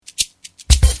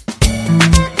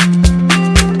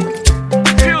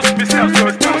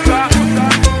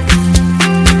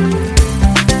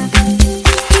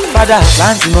Father,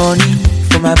 plenty money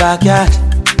for my backyard,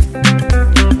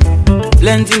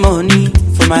 plenty money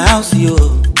for my house, yo.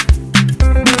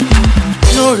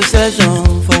 No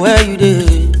recession for where you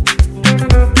dey.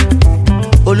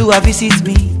 Oluwa visit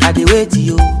me, I dey wait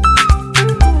yo.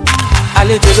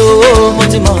 Àlejò lówó mo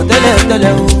ti mọ̀ tẹ́lẹ̀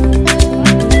tẹ́lẹ̀ o.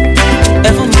 Ẹ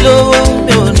fún mi lówó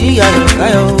mi ò ní yàrá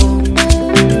káyọ̀ o.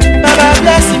 Baba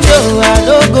bless me o, I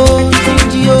no go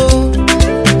stingy o.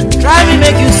 Try me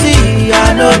make you see,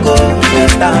 I no go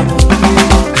waste time o.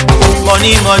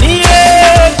 Money money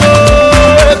ego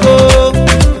ego,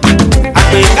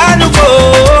 àpèkánú kò.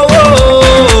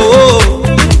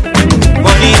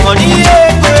 Money money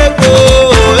ego ego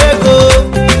ego,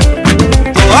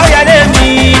 tó ọ̀yàdé mi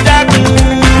dákun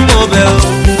mo bẹ̀ o.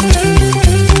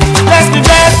 Bless me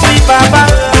Papa,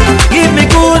 give me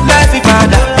good life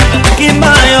Father, kí n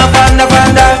máa yan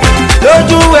fandafanda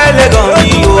lójú ẹlẹ́gàn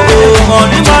mi o.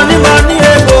 Money money money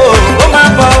ego, ó máa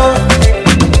bọ̀ o.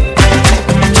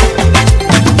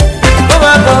 Ó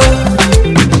máa bọ̀ o.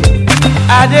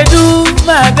 I dey do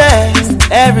my best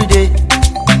every day.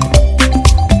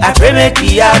 I pray make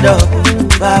it add up,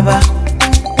 Baba.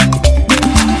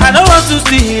 I don't want to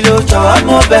steal, oh, jọ̀wọ́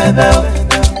mo bẹ̀bẹ̀ o.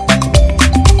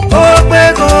 Ó pé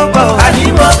kó pọ̀, àní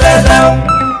mo bẹ̀bẹ̀ o.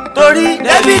 Torí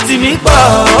débìtì mi pọ̀,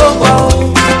 ó pọ̀ o.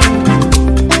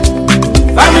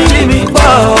 Family mi pọ̀,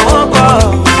 ó pọ̀ o.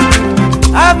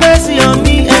 Have mercy on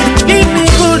me and give me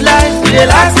good life. It dey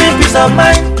last me peace of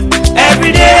mind.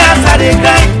 Every day as I dey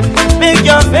grind, make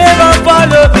your favour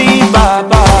follow me,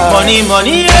 Baba. Money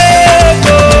money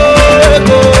ego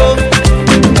ego,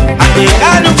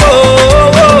 àpèkánú kò.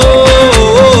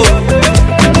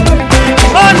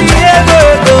 Money ego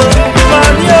ego,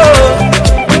 money o.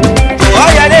 Tó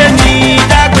ọ̀yàdé mi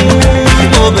dákun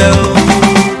mo bẹ̀ o.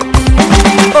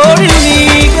 Orí mi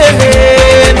kéde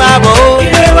máa bọ̀ o.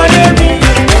 Ilé wọlé mi,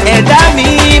 ẹ̀dá mi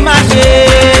má ṣe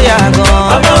yàgàn.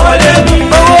 Ọmọ wọlé mi,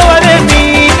 owó wọlé mi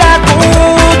dákun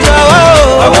jọ̀wọ́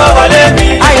o. Ọmọ wọlé mi,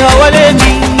 ayọ̀ wọlé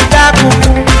mi dákun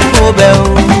mo bẹ̀ o.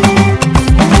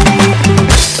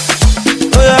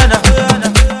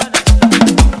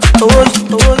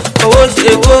 Owó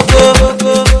ṣe kókó.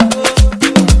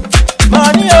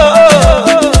 Money o,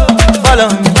 follow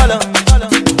me.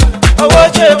 Owó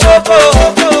ṣe kókó,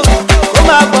 ó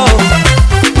máa bọ̀ o.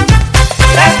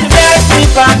 Bless me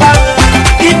Papa,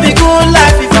 give me good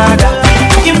life Father,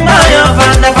 kí n máa yan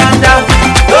fandafanda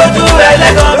lójú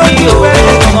ẹlẹ́gàn mi o.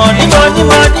 Money money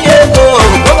money ego,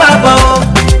 ó máa bọ̀ o.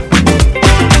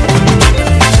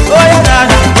 Ó yá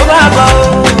dáadáa, ó máa bọ̀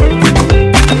o.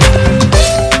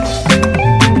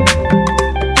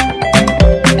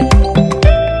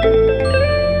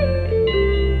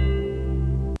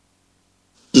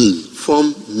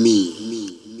 Inform me.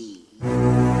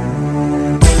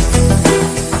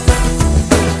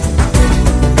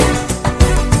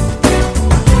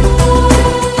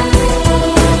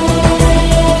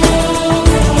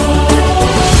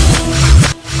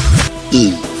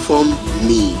 Inform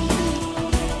me.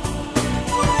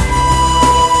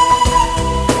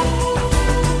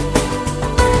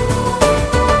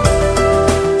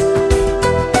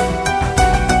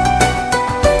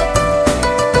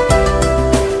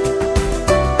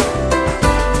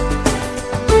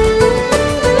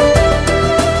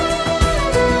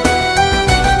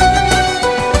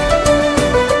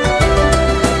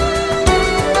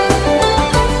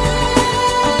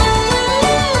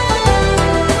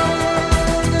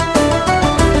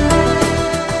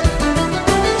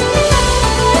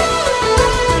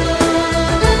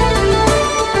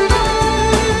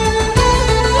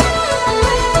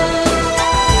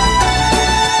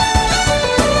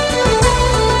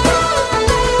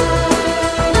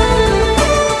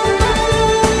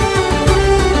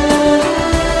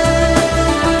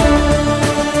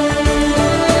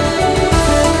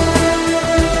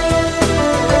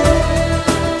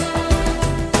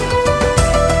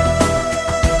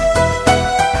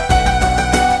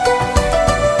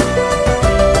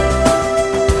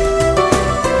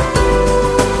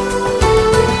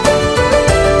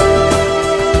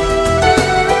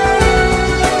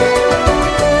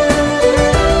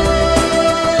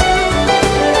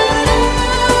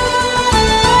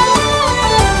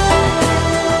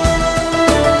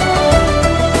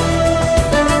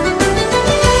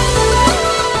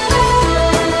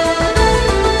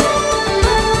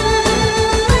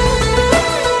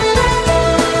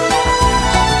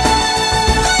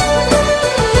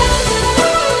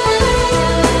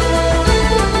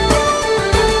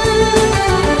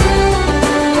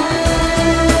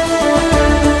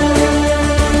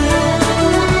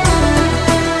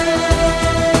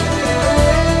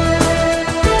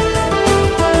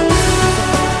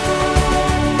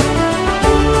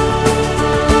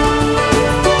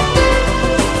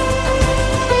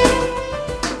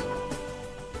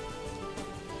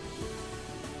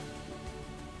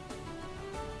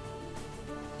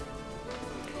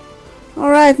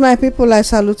 right, my people, I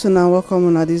salute you and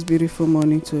welcome on this beautiful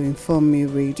morning to Inform Me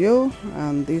Radio.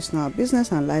 And this now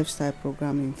business and lifestyle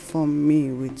program Inform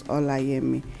Me with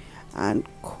Olayemi and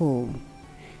Co.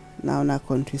 Now, our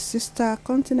country sister,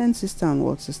 continent sister, and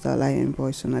world sister Olayemi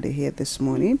voice on they here this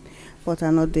morning. But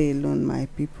I'm not there alone, my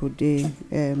people. They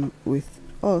with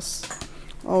us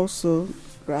also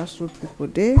grassroots people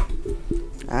there,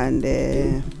 and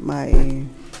my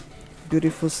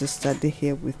beautiful sister they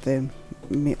here with them.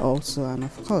 Me also, and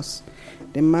of course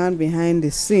the man behind the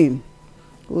scene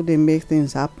who they make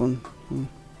things happen.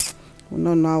 We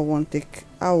don't know how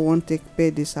want take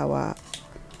pay this our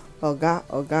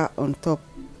oga on top.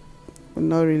 We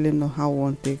not really know how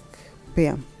want take pay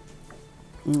him,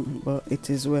 but it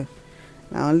is well.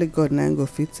 Now only God now go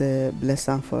fit bless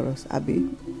am for us. Abi,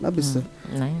 not be so.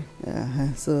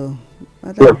 Yeah, so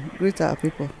madam, greet our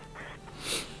people.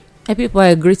 Hey people,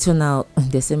 I greet you now.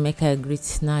 They say make I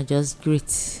greet. Now just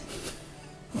greet.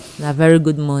 Now very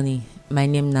good morning. My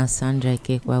name is Sandra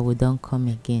Ikekwa. We don't come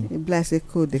again. You bless a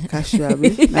code the cashew. Now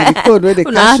the code where the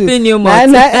cashew. Happy New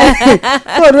Month.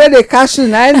 Code where the cashew.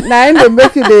 Now they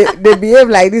make you they behave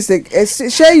like this.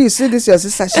 Sure you see this your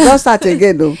sister. She don't start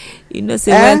again though. You know,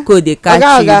 say when code the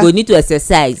cashew, you go need to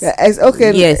exercise.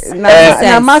 Okay. Yes.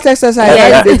 Now math exercise.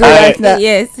 Yes. They do right now.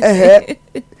 Yes.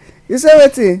 You say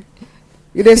what?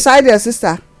 You decide your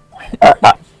sister. I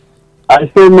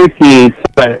say make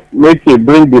he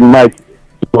bring the mic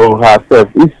to herself.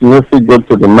 If she no fit go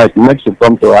to the mic, make she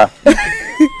come to her.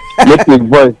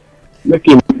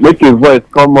 make his voice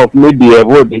come up. Maybe a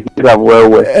word they hear am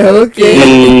well.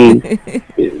 Okay.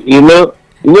 You know,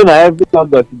 every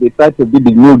August they try to be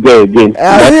the new girl again. Boy,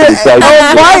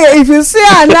 if you see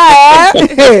her now,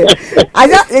 I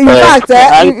just in fact,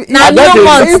 now new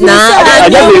month now. I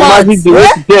just imagine the way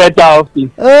she dey enter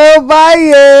office. Oh boy,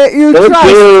 you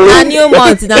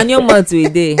trust. Now new month we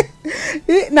dey.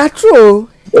 Not true.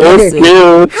 Okay.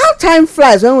 How time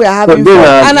flies when we are having fun,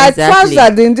 and I trust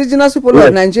that the indigenous people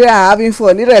of Nigeria are having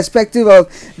fun, irrespective of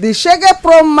the Shege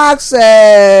Pro Max.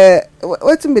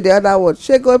 What be the other word?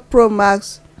 Shege Pro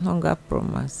Max. Hunger Pro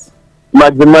Max.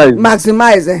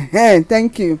 Maximize.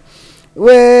 Thank you.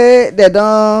 Where they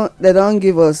don't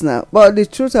give us now, but the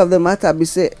truth of the matter be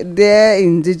say they're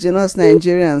indigenous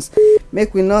Nigerians.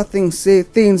 Make we not think say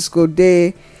things go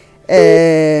day.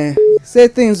 Say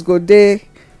things go day.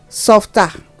 Softer.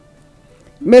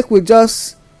 Make we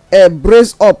just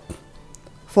brace up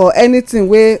for anything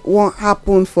wey won't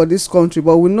happen for this country,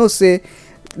 but we know say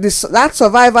that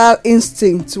survival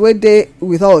instinct wey dey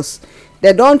with us,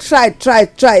 they don try.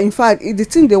 In fact, the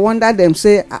thing they wonder them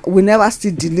say we never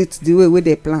still delete the way wey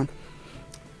they plan,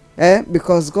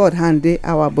 because God hand dey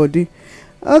our body.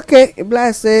 Okay,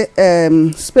 Bless say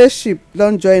spaceship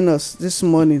don't join us this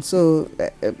morning, so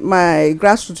my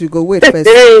grassroots you go wait first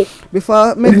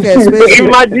before make a spaceship.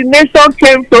 Imagination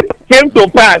came to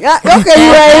pass. Yeah, okay,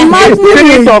 you are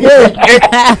imagining.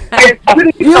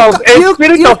 You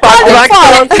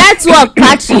called Network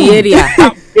catch the area.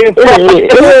 You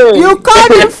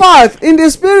called him forth in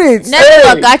the spirit.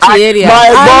 Network catch the area.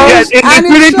 Yes, in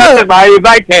the spirit I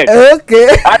invited.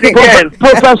 Okay. And again,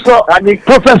 Professor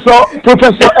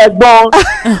Egbon,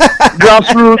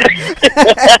 grassroots.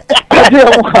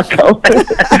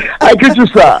 I greet you,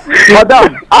 sir.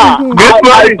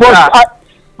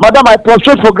 Madam, I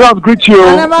prostrate for ground, greet you.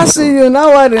 I never see you, no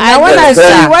worry. Now when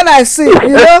I see, you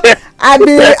know, I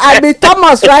be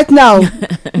Thomas right now.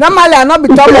 Normally I not be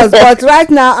Thomas, but right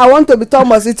now I want to be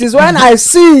Thomas. It is when I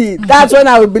see, that's when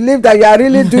I will believe that you are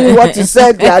really doing what you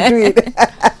said you are doing.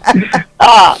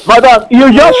 Madam,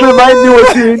 you just remind me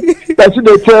what person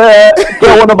they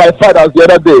tell one of my fathers the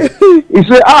other day. He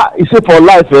say for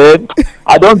life,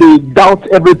 I don't be doubt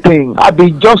everything. I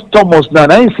be just Thomas now.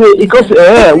 And he say, because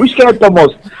which kind of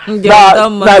Thomas?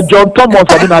 John Thomas.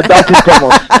 I mean, I doubting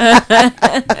Thomas.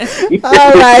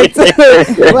 All right,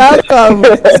 welcome.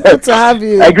 It's good to have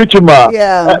you. I greet you, ma.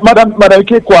 Yeah, Madam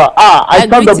Kekwa. I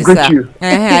stand up, greet you.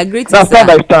 I greet you. Now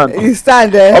stand, I stand. You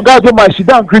stand there. Okay, do my sit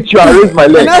down, greet you, and raise my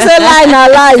leg. You know, say lie na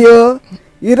lie, yo.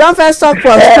 You don't first talk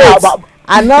for straight.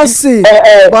 I not see,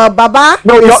 but Baba.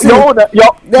 No, your own I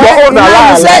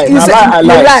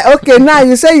lie. Okay, now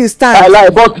you say you stand. I lie,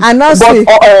 but see.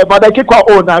 But I keep our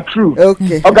own are true.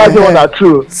 Okay. Okay, the one are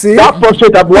true. See? That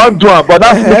prostrate I want do am, but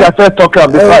that's make I first talk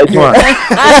am before I do am.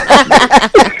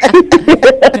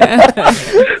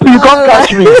 You can't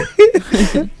catch me.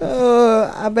 Oh,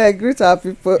 I beg greet our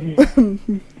people.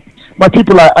 My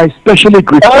people, I especially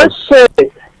greet us.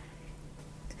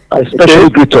 I especially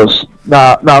greet us.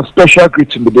 Now special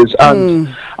greeting with this, and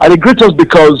I greet us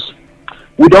because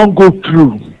we don't go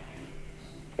through.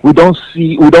 We don't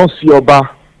see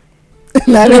Oba.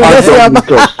 Na only we see Oba.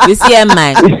 We see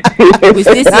Emma. We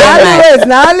still see Emma. Wait,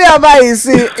 na only Oba you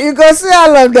see. You go see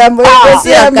all of them. You go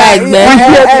see Emma. We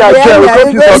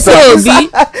see Obi.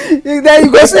 Then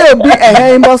you go see Obi.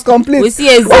 He must complete. We see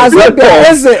Eze. As Obi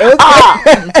Eze.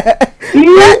 Okay.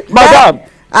 Madam.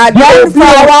 And then for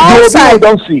our own side.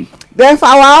 Don't see. Then for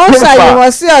our own side, you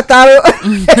must see Otaro.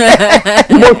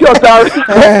 You must see Otaro.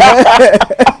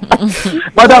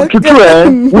 Madam,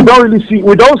 true, we don't really see.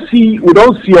 We don't see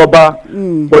Oba,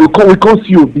 but we can't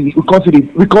see Obi. We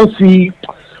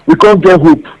can't get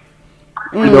hope.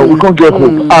 You know, we can't get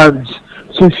hope. And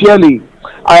sincerely,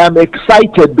 I am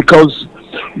excited because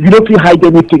you don't feel hide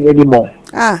anything anymore.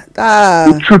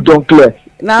 The truth don't clear.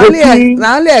 Now only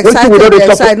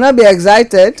excited, not be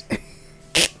excited.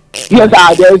 Yes,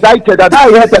 they're excited. And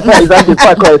I heard that excited,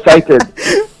 quite excited.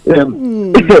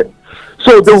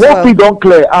 So the whole thing don't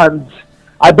clear, and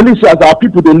I believe as our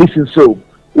people they listen, so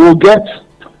we'll get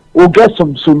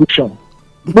some solution,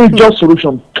 major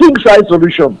solution, king size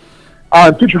solution,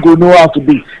 and people go know how to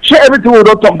be. Share everything we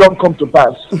don't talk don't come to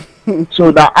pass.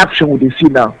 So the action we see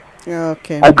now.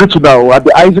 Okay. I go to now at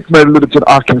the Isaac Mary Littleton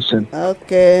Atkinson.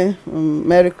 Okay.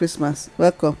 Merry Christmas.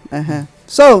 Welcome.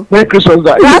 So Merry Christmas.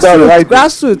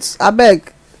 Grassroots. I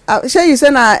beg. Shey you say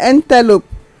na antelope.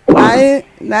 Na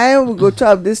we go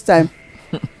chop this time.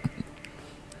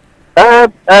 By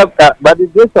the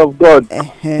grace of God,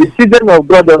 the children of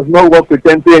God does not work with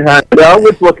empty hands. They are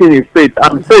always working in faith,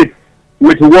 and faith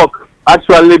with work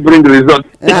actually bring results.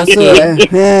 We are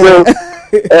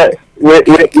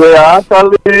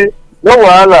actually no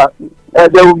wahala.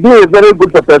 There will be a very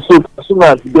good pepper soup as soon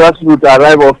as grassroots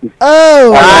arrive office.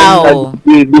 Oh wow!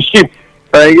 The ship,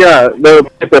 there will be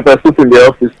pepper soup in the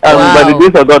office, and by the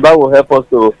grace of God, that will help us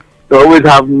to always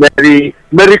have Merry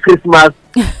Christmas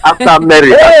after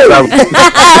Merry. After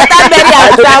Merry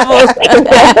and travel.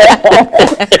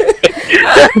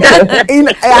 He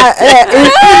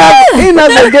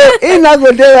not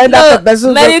go there when that pepper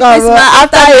soup Merry come Christmas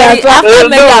after Merry and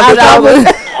travel.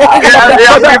 You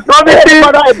have been promising.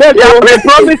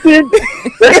 Promising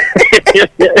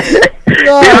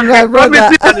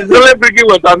that he's only bringing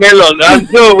watermelon, and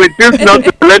so we choose not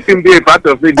to let him be a part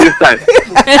of it this time.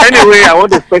 Anyway, I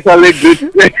want to specially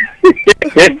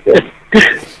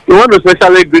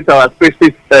greet our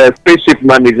spaceship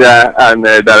manager and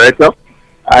director.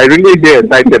 I really get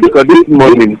excited because this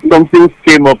morning something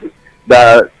came up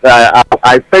that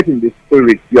I felt in the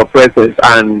spirit, your presence,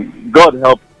 and God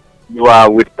help you are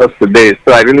with us today.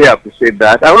 So I really appreciate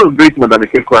that. I want to greet Madam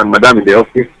Ikeko and Madam in the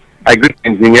office. I greet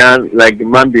engineer, like the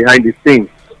man behind the scene.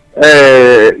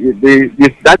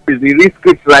 That is the real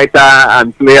script writer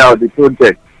and player of the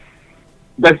project.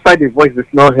 Despite the voice is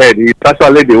not heard, he's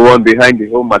actually the one behind the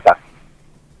whole matter.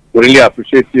 We really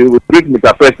appreciate you. We greet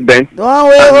Mr. President. The one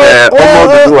way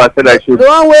the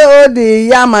one way hold the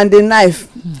yam and the knife.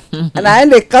 And I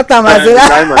ain't the cut them as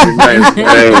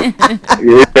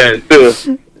yeah, so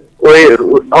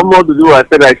almost do I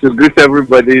said I should greet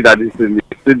everybody that is in the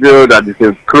studio, that is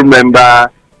a crew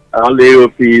member, all the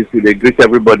AOPs, they greet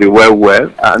everybody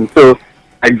well. And so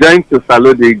I joined to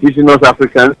salute the indigenous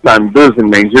Africans and those in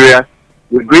Nigeria.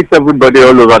 We greet everybody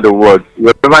all over the world.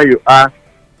 Wherever you are,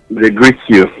 they greet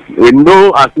you. We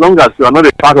know as long as you are not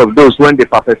a part of those when they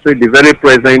perpetrate the very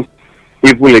present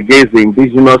evil against the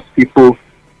indigenous people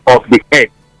of the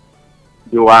earth,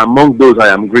 you are among those I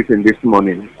am greeting this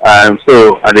morning.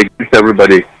 So I greet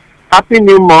everybody. Happy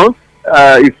New Month.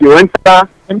 If you enter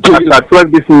at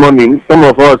 12 this morning, some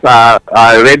of us are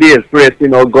already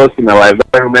experiencing August in our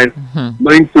environment.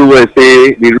 Going to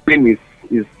say the rain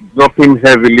is dropping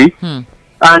heavily.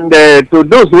 And to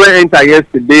those who enter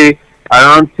yesterday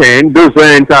around 10, those who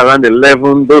enter around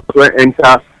 11, those who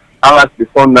enter hours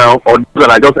before now, or those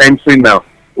that are just entering now,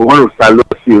 we want to salute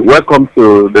you. Welcome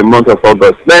to the month of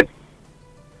August. But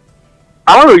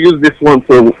I want to use this one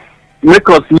to make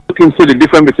us look into the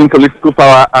difference between political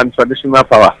power and traditional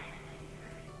power.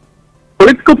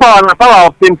 Political power and power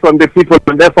obtained from the people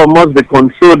and therefore must be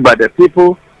controlled by the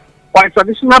people. While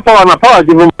traditional power and power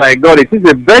given by God, it is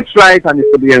a birthright and it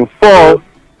should be enforced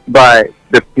by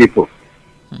the people.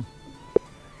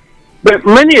 But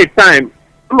many a time,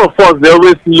 some of us, they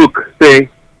always look, say,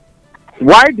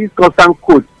 why this constant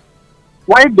quote?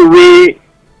 Why do we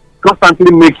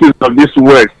constantly make use of these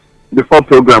words before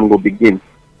program will begin?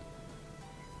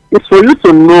 It's for you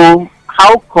to know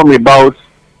how come about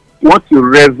what you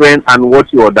reverence and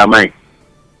what you undermine.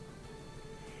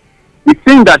 The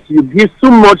thing that you give so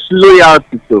much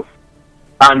loyalty to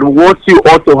and what you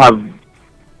ought to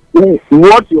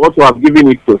have given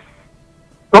it to.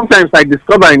 Sometimes I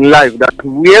discover in life that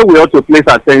where we ought to place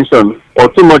attention or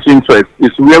too much interest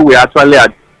is where we actually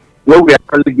where we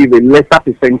actually give a lesser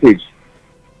percentage.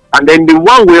 And then the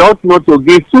one we ought not to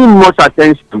give too much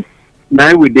attention,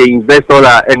 now we they invest all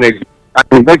our energy. And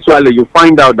eventually you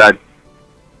find out that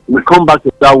we come back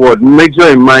to that word, major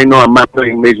in minor and minor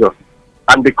in major.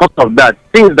 And because of that,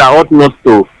 things that ought not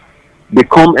to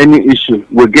become any issue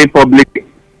will gain public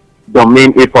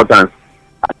domain importance.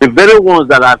 And the very ones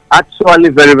that are actually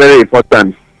very, very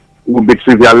important will be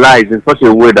trivialized in such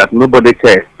a way that nobody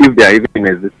cares if they are even in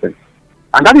existence.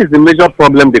 And that is the major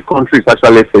problem the country is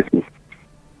actually facing.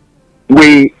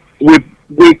 We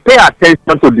pay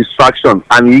attention to distraction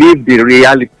and leave the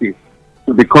reality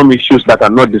to become issues that are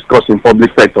not discussed in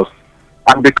public sectors.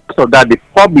 And because of that, the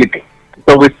public is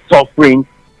always suffering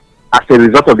as a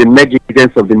result of the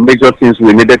negligence of the major things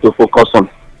we needed to focus on.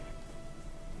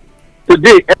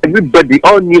 Today, everybody,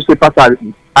 all newspapers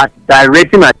are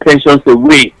directing attention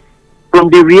away from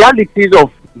the realities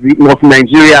of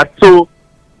Nigeria to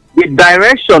the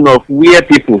direction of where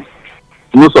people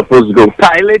are not supposed to go.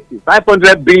 Palliative,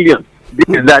 500 billion, this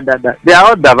is that. They are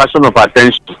all diversion of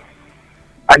attention.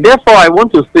 And therefore, I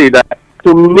want to say that,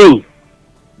 to me,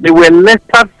 there were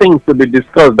lesser things to be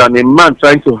discussed than a man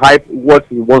trying to hype what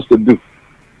he wants to do.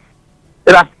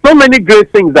 There are so many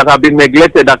great things that have been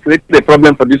neglected that created a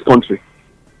problem for this country,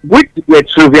 which were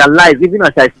trivialized even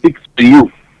as I speak to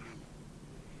you.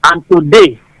 And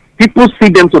today, people see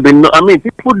them to be,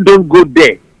 people don't go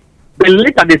there. But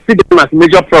later they see them as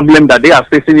major problem that they are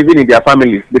facing even in their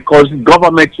families because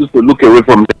government choose to look away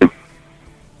from them.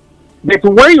 But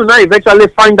when you now eventually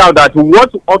find out that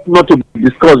what ought not to be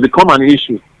discussed become an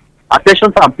issue,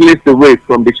 attention are placed away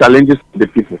from the challenges of the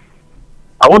people.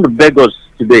 I want to beg us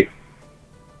today.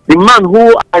 The man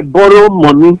who I borrow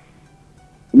money,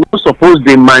 not suppose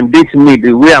they mandate me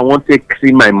the way I want to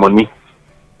see my money.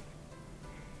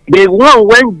 The one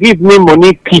when give me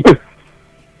money keep.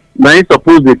 Now he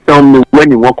suppose they tell me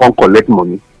when he won't come collect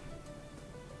money.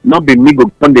 Not be me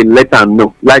go come the letter and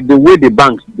know. Like the way the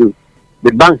banks do.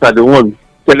 The banks are the ones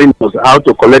telling us how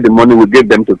to collect the money we gave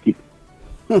them to keep.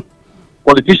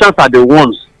 Politicians are the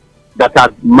ones that are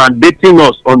mandating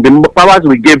us on the powers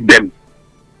we gave them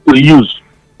to use.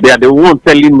 They are the ones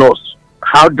telling us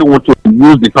how they want to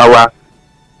use the power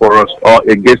for us or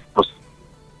against us.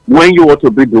 When you want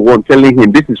to be the one telling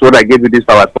him, this is what I gave you this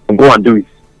power, so go and do it.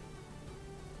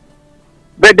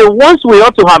 But the ones we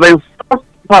ought to have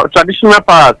enforced traditional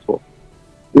powers for,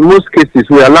 in most cases,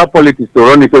 we allow politics to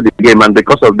run into the game, and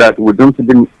because of that, we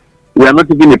are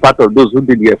not even a part of those who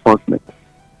did the enforcement.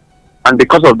 And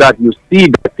because of that, you see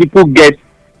that people get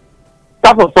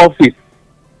staff of office,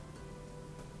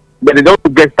 but they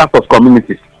don't get staff of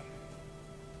communities.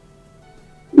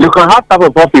 You can have staff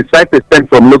of office 5%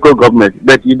 from local government,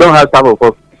 but you don't have staff of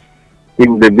office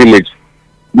in the village.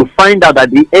 You find out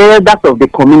that the elders of the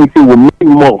community will mean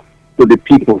more to the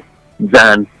people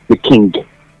than the king.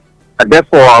 And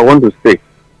therefore, I want to say,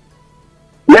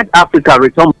 let Africa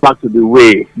return back to the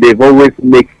way they've always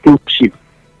made kingship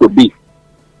to be.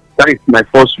 That is my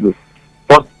first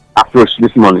approach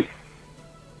this morning.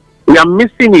 We are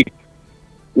missing it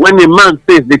when a man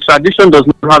says the tradition does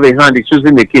not have a hand in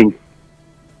choosing a king.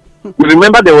 You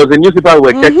remember there was a newspaper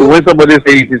we were checking when somebody said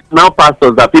it is now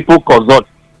pastors that people consult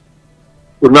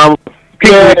to now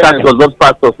kingmakers consult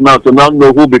pastors now to now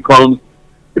know who becomes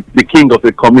the king of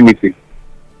a community.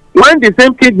 When the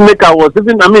same kingmaker was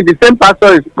even, the same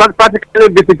pastor is practically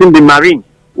visiting the marine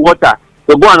water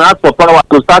to go and ask for power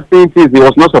to start seeing things he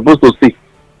was not supposed to see.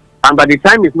 And by the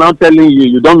time he's now telling you,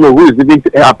 you don't know who is even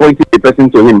appointing the person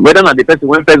to him. Whether or not the person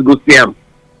when first go see him,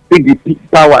 see the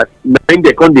powers, then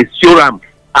they come, they show him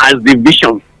as the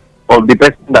vision of the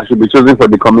person that should be chosen for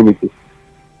the community.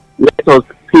 Let us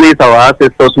place our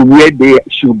ancestors where they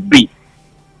should be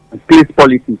and place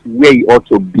politics where it ought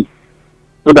to be,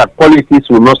 so that politics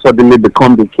will not suddenly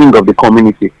become the king of the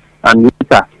community. And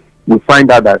later, we find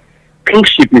out that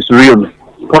kingship is real,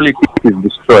 politics is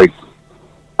destroyed.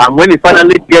 And when it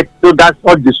finally gets to that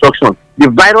sort destruction, the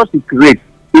virus it creates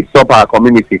eats up our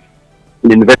community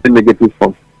in a very negative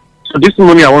form. So this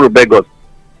morning I want to beg us,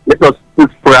 let us put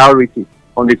priority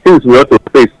on the things we ought to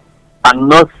face and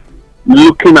not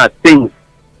looking at things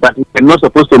that are not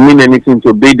supposed to mean anything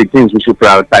to be the things we should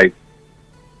prioritize.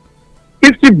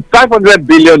 500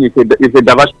 billion is a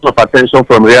diversion of attention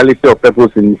from reality of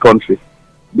purpose in the country.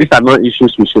 These are not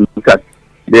issues we should look at.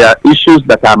 They are issues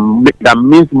that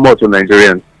means more to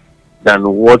Nigerians than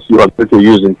what you are going to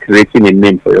use in creating a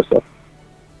name for yourself.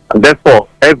 And therefore,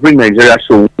 every Nigerian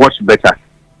should watch better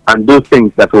and do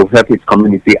things that will help its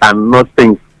community and not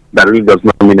things that really does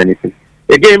not mean anything.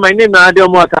 Again, my name is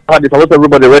Adiomo Akawadi. I want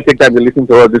everybody to take time to listen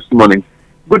to us this morning.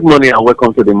 Good morning and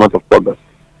welcome to the month of August.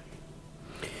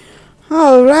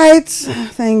 All right.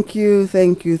 Thank you.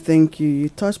 You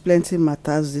touched plenty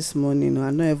matters this morning.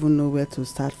 I don't even know where to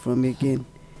start from again.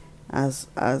 As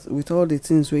with all the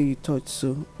things where you touched,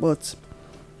 so but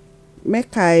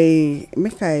make I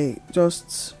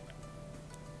just,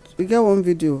 we get one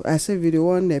video. I say video,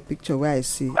 one picture where I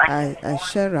see I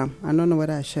share them. I don't know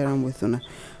whether I share them with una,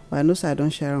 but I know I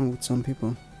don't share them with some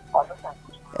people.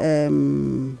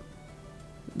 The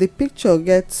picture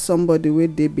gets somebody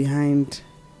with they behind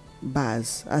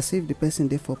bars as if the person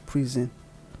there for prison.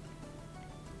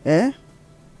 The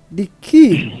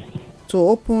key to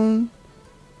open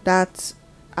that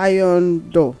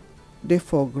iron door dey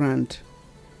for ground,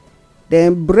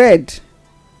 then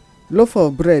loaf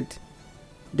of bread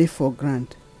dey for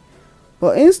ground,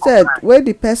 but instead where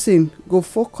the person go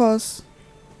focus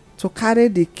to carry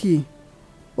the key,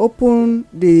 open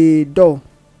the door,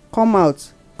 come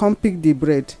out, come pick the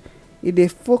bread, e dey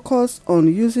focus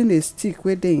on using a stick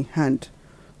wey dey in hand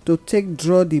to take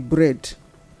draw the bread.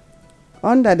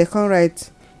 Under the come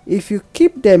write, if you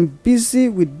keep them busy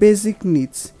with basic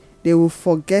needs, they will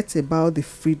forget about the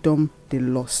freedom they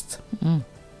lost.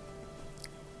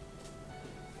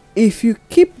 If you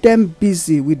keep them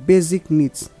busy with basic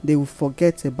needs, they will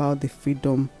forget about the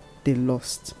freedom they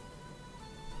lost.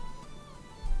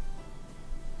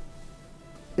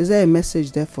 Is there a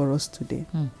message there for us today?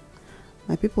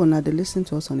 My people, now they listen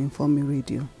to us on Inform Me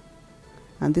Radio.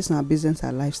 And this is our business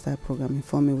and lifestyle program,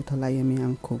 Inform Me with Olayemi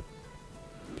and Co.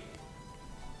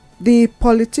 The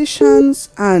politicians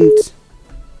and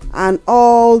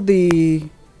all the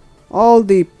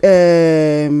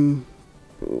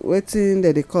wetin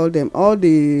that they call them, all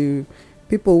the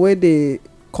people where they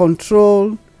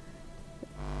control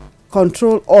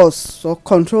us or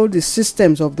control the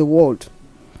systems of the world,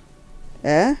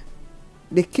 they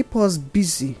keep us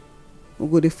busy. We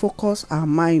go to focus our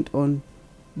mind on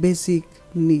basic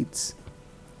needs,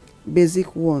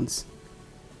 basic wants,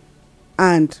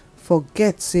 and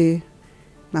forget say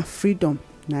na freedom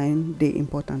na the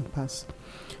important pass.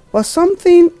 But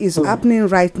something is happening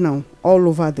right now all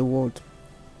over the world.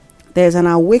 There's an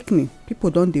awakening. People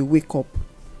don't they wake up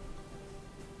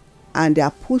and they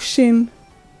are pushing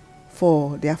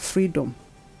for their freedom.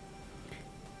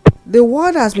 The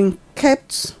world has been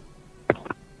kept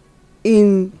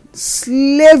in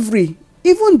slavery,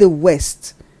 even the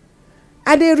West.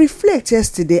 I dey reflect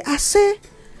yesterday, I say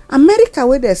America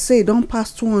where they say don't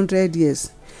pass 200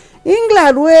 years,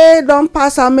 England where don't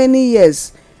pass how many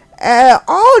years,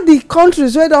 all the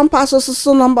countries where don't pass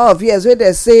so number of years where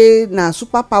they say na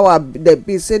superpower, they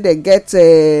be say they get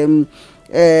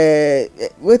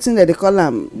wetin they call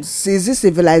them, is this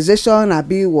civilization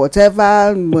abi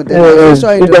whatever,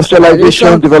 modernization,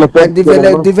 industrialization,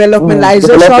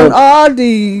 developmentalization, all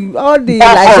the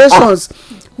realizations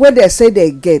where they say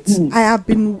they get.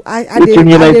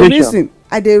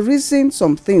 I dey reason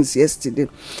some things yesterday.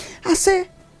 I say,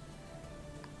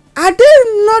 are they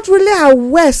not really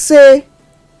aware say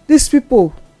these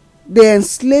people they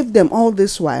enslave them all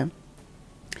this while?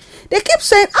 They keep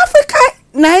saying Africa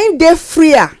na im dey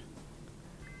freer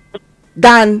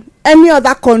than any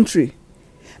other country,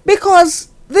 because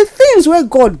the things where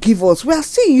God give us, we are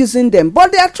still using them, but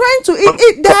they are trying to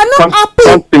they are not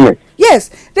happy. Yes,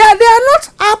 they are not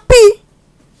happy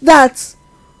that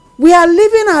we are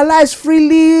living our lives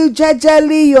freely,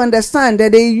 jejely, you understand,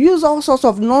 that they use all sorts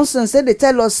of nonsense. They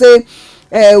tell us say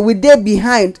we dey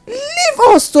behind. Leave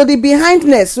us to the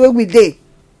behindness where we dey,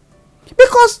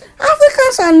 because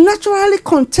Africans are naturally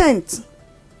content.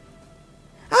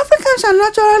 Africans are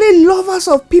naturally lovers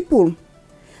of people.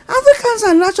 Africans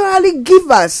are naturally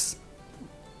givers.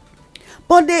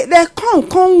 But they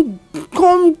come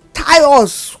tie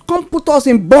us, come put us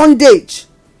in bondage.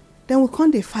 Then we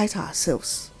can't dey fight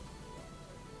ourselves.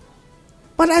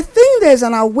 But I think there's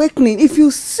an awakening. If you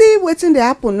see wetin dey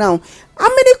happen now, how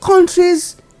many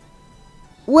countries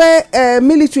where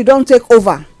military don't take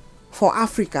over for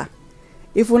Africa?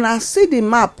 If una see the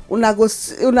map, una go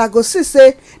see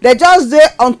say they just dey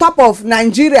on top of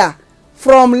Nigeria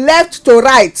from left to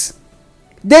right.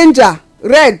 Danger,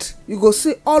 red, you go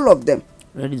see all of them.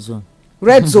 Red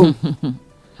zone.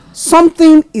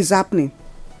 Something is happening.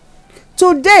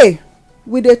 Today,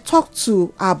 we dey talk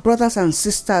to our brothers and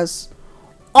sisters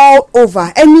all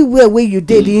over, anywhere where you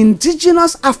dey, the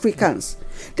indigenous Africans.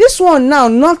 This one now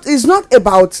is not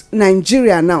about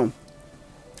Nigeria now.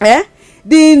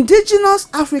 The indigenous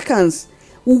Africans,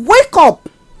 wake up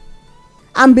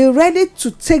and be ready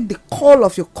to take the call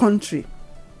of your country.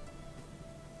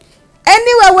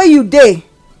 Anywhere where you dey,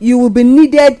 you will be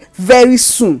needed very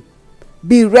soon.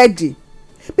 Be ready,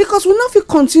 because we no fit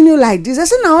continue like this. I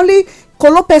say na only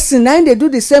kolo person na dey do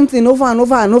the same thing over and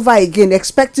over and over again,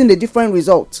 expecting a different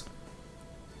result.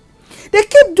 They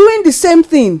keep doing the same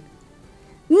thing.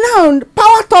 Now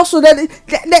power tussle, they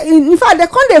in fact they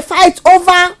come dey fight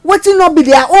over wetin no be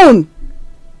their own,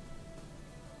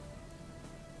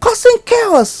 causing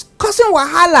chaos, causing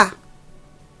wahala,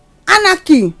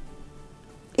 anarchy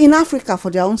in Africa for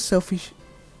their own selfish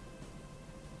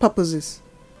purposes.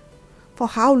 For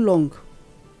how long?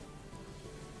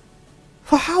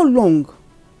 For how long?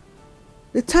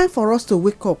 The time for us to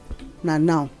wake up na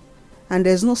now, and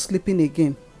there's no sleeping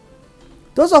again.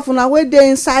 Those of una wey dey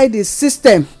inside the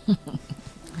system,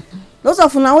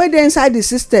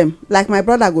 like my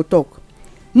brother go talk,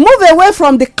 move away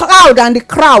from the cloud and the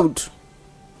crowd,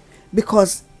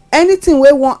 because anything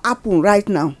wey wan happen right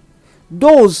now,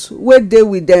 those wey dey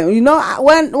with them, you know,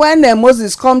 when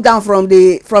Moses come down from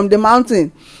the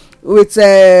mountain with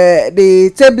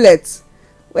the tablets,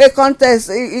 wey contest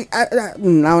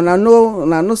na una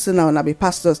know say na una be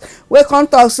pastors, wey come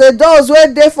talk say those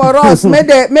wey dey for us make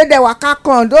dey waka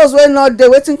come, those wey no dey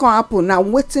wetin come happen. Na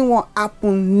wetin wan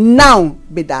happen now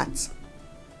be that.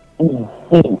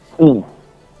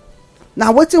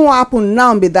 Na wetin wan happen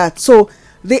now be that. So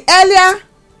the earlier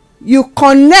you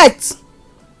connect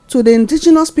to the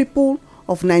indigenous people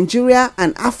of Nigeria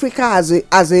and Africa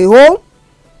as a whole,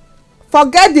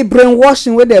 forget the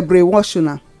brainwashing wey dey brainwash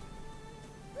una.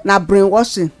 Na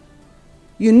brainwashing.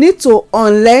 You need to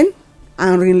unlearn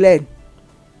and relearn.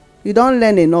 You don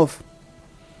learn enough.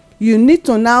 You need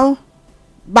to now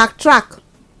backtrack,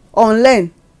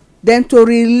 unlearn, then to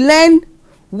relearn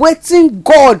wetin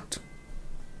God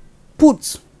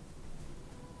put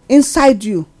inside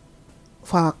you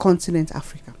for our continent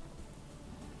Africa.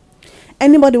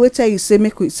 Anybody wey tell you say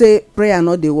make we say prayer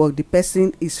no dey work, the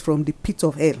person is from the pit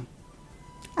of hell.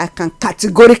 I can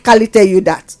categorically tell you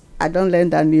that. I don't learn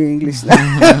that new English now.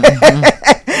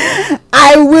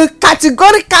 I will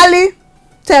categorically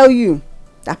tell you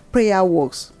that prayer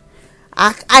works.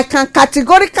 I can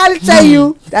categorically tell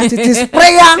you that it is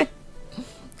prayer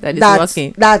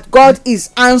that God is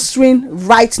answering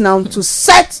right now to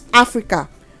set Africa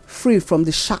free from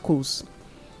the shackles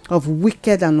of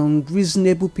wicked and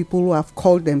unreasonable people who have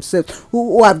called themselves,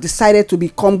 who have decided to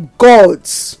become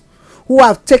gods, who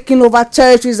have taken over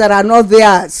territories that are not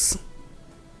theirs.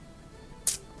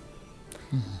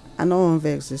 I know I'm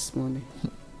vexed this morning.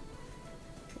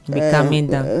 Be coming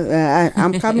down.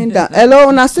 I'm coming down. Hello,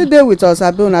 una still there with us?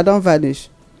 Abi una don vanish?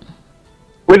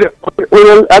 I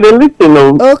don't listen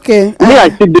now. Okay. Me, I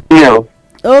still there now.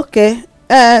 Okay.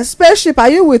 Spaceship, are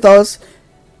you with us?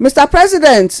 Mr.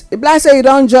 President, if I say you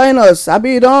don't join us,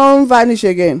 Abi you don't vanish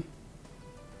again.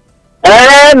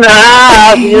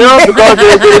 Nah, you know, because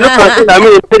they look at it, I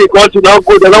mean, the country not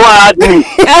good, they don't want to add me.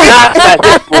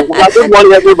 Good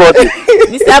morning, everybody.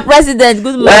 Mr. President,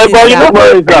 good morning. But you know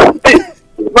what is that?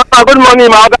 Good morning,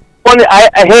 ma.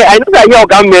 I know that you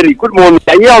got married. Good morning.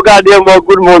 I hear got them more.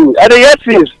 Good morning. And yes,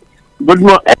 sis. Good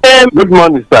morning. Good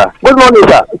morning, sir. Good morning,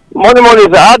 sir. Morning,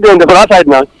 sir. How are they on the other side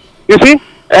now? You see,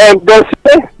 they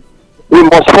say we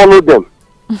must follow them.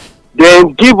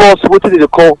 Then give us what they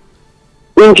call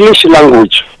English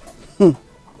language,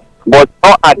 but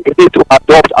not agree to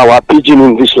adopt our pidgin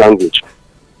English language.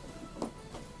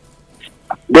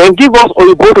 Then give us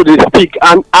Oyibo to the speak,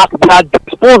 and at their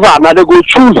disposal, now they go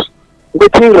choose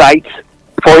waiting right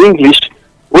for English,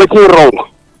 waiting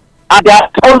wrong. At their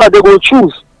disposal, they go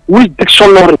choose which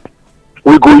dictionary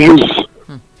we go use.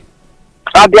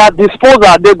 At their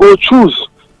disposal, they go choose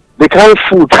the kind of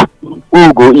food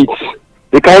we go eat,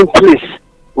 the kind of place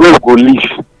where we go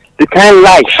live, the kind of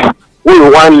life we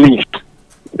want live.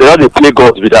 They don't play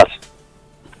gods with us.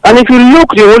 And if you look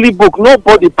the holy book,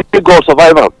 nobody play God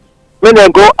survival. When they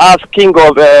go ask king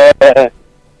of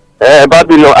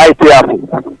Babylon, I say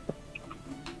happen.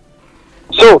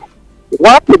 So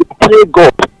why do they play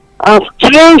God? And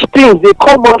strange things they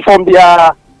come out from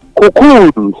their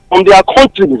cocoons, from their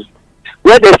countries,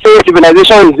 where they say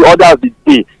civilization is the order of the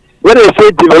day, where they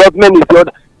say development is the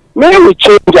order. May we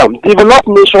change them. Developed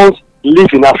nations live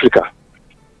in Africa.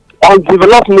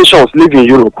 Undeveloped nations live in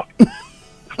Europe.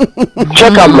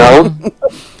 Check them now.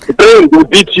 The rain will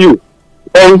beat you.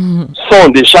 Then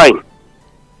sun they shine.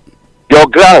 Your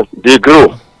grass they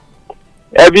grow.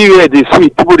 Everywhere they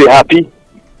sweet, people they happy.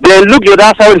 Then look the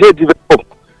other side, they develop.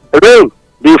 Rain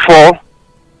they fall,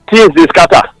 things they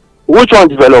scatter. Which one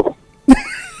develop?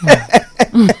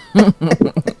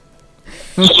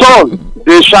 Sun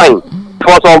they shine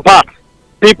for some part.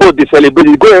 People they celebrate,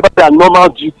 they go about their normal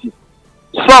duty.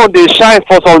 Sun they shine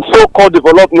for some so-called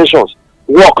developed nations.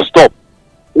 Work stop.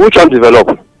 Which one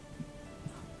develop?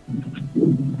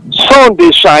 Sun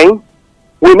they shine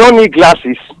we no need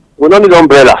glasses, we no need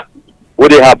umbrella, we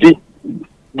dey happy.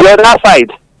 The other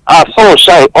side, as sun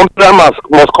shine, umbrella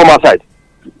must come outside,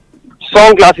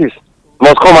 sunglasses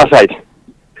must come outside,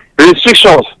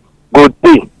 restrictions go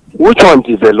dey. Which one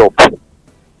develop?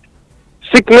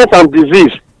 Sickness and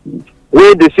disease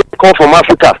wey dey say come from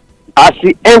Africa, as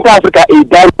e enter Africa e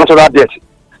die natural death.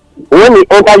 When e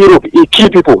enter Europe e kill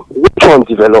people. Which one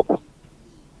develop?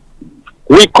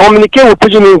 We communicate with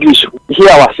pidgin English, we hear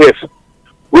ourselves.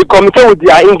 We communicate with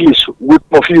their English, we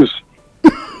confuse.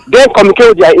 They communicate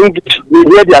with their English, we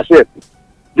hear themselves.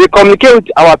 They communicate with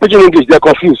our pidgin English, they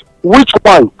confuse. Which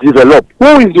one develop?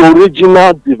 Who is the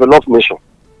original developed nation?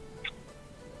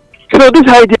 So this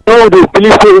idea, no, they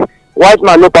believe say white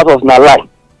man no part of na lie.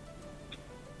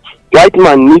 White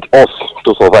man need us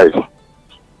to survive.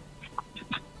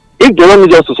 If they don't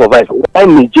need us to survive, why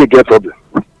Nigeria get problem?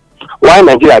 Why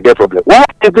Nigeria get problem? Why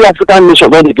every African nation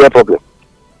don't get problem?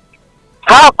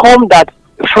 How come that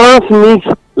France needs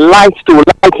light to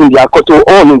light in their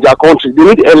in their country? They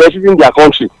need electricity in their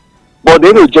country, but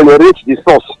they don't generate the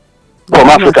source from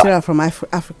Africa. From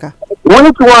Africa.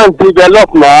 Which one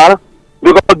develop now?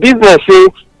 Because business say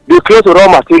they close to raw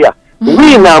material.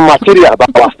 We na material by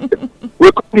ourselves.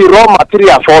 We could be raw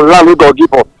material for land we go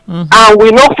give us. And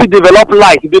we not fit develop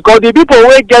light because the people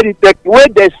wey get the tech, wey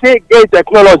they say get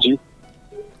technology,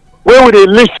 wey we dey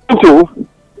listen to,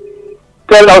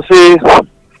 tell us say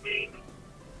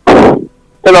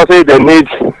they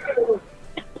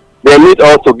need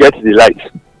us to get the light.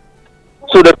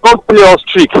 So they come play us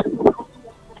trick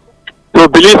to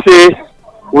believe say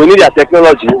we need their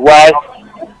technology. Why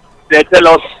they tell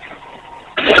us,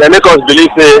 they make us believe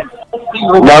say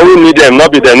now we need them,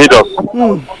 not be they need us.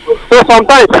 So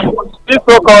sometimes this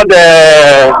so-called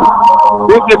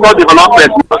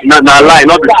development na lie,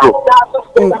 not be true.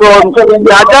 So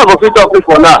the idea of fit talk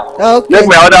for now. Okay. Make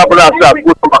my other brothers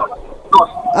put back.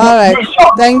 All right,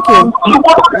 thank you.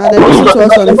 Now they listen to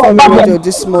us on the Informe Radio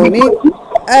this morning.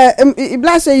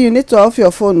 If say you need to off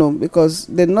your phone no, because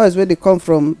the noise where they come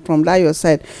from that your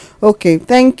side. Okay,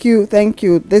 thank you.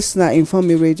 This is not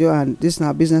Informe Radio and this is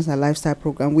our business and lifestyle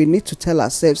program. We need to tell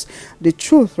ourselves the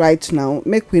truth right now.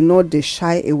 Make we not dey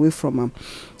shy away from them.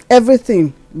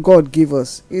 Everything God give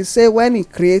us, He say when He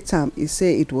create them, He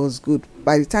say it was good.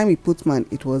 By the time He put man,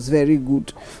 it was very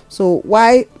good. So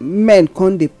why men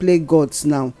can't they play gods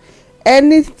now?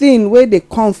 Anything where they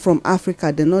come from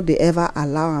Africa, they not they ever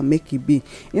allow and make it be.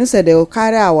 Instead, they will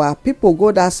carry our people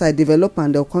go that side, develop,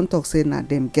 and they'll come talk say na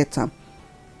them get them.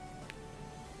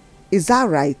 Is that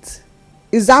right?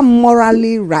 Is that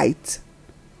morally right?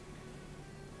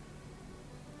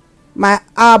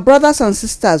 Our brothers and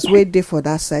sisters wait there for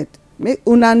that side.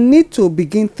 Una need to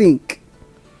begin think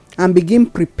and begin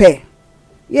prepare.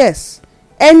 Yes,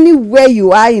 anywhere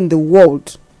you are in the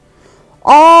world,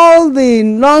 all the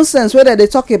nonsense whether they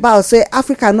talk about say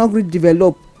Africa not really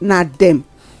develop, not them.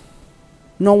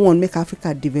 No one make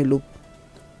Africa develop.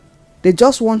 They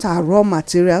just want our raw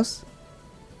materials.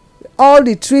 All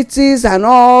the treaties and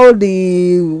all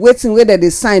the waiting whether they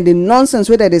sign, the nonsense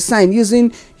whether they sign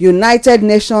using United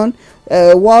Nations,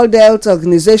 World Health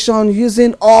Organization,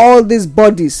 using all these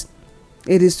bodies,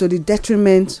 it is to the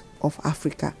detriment of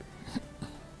Africa.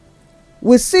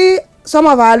 We see some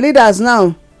of our leaders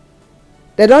now,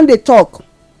 they don't they talk.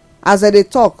 As they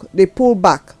talk, they pull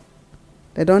back.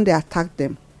 They don't they attack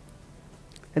them.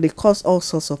 And they cause all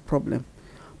sorts of problems.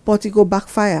 But it go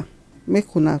backfire.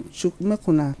 Make una to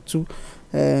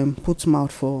put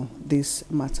mouth for this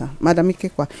matter. Madam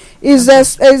Ikekwa, is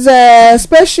a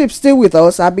spaceship still with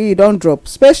us? Abi, you don't drop.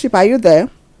 Spaceship, are you there?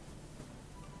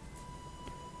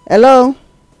 Hello?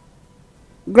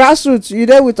 Grassroots, you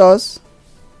there with us?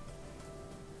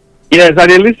 Yes, I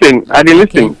didn't listen.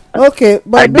 Okay,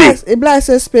 but Ibla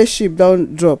says spaceship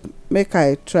don't drop. Make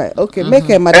I try. Okay, make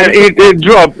a madam. It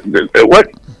dropped.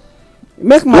 What?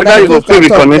 Make madam. You go still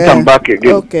reconnect am back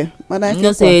again. Okay, madam. You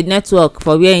know say network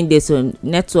for where in dey, so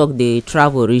network dey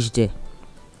travel reach there.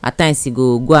 At times e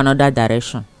go another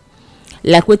direction.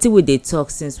 Like wetin we dey talk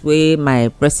since wey my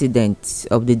president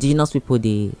of the indigenous people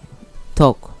dey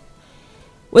talk.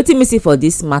 Wetin me see for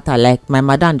this matter, like my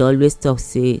madam dey always talk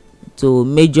say to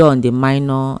major on the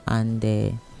minor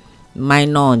and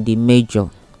minor on the major.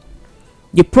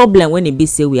 The problem when it be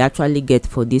say we actually get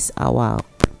for this our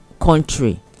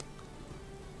country,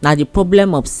 now the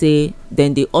problem of say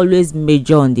then they always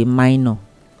major on the minor.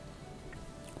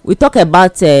 We talk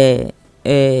about plenty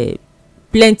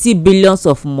billions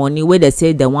of money where they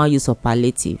say they want use of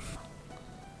palliative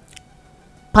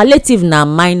na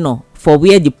minor for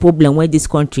where the problem where this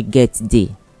country gets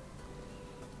dey,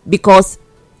 because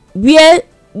where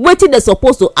wetin they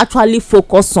supposed to actually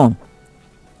focus on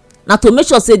na to make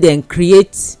sure say dem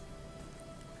create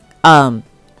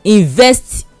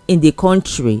invest in the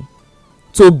country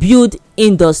to build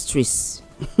industries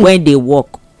when dey work,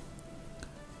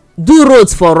 do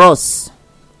roads for us,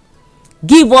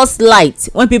 give us light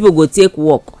when people go take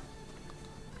work.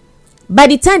 By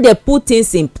the time they put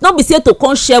things in, no be say to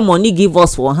come share money give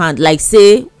us for hand like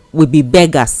say we be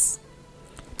beggars.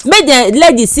 Make dem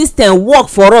let the system work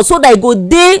for us so that e go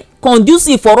dey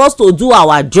conducive for us to do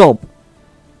our job,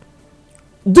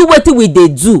 do wetin we dey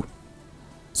do,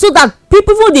 so that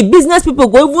people, even the business people,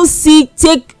 go even see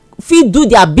take fit do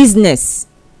their business,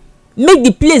 make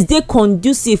the place dey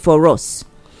conducive for us.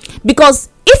 Because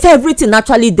if everything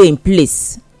actually dey in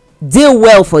place, dey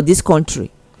well for this country,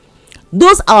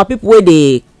 those our people wey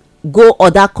dey go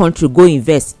other country go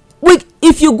invest,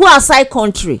 if you go outside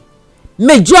country,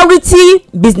 majority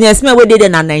businessmen wey dey there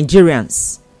na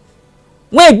Nigerians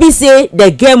wey be say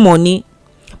they get money,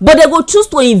 but they go choose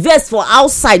to invest for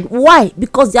outside. Why?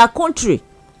 Because their country,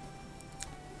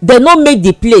 they no make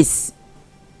the place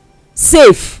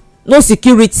safe, no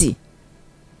security,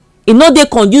 e no dey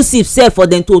conducive sef for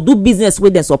them to do business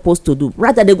wey dem suppose to do.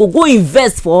 Rather they go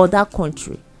invest for other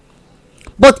country.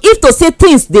 But if to say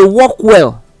things dey work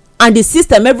well and the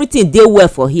system, everything dey well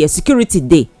for here, security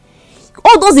dey,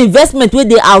 all those investment wey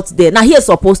dey out there na here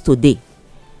suppose to dey.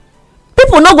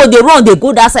 People no go dey run dey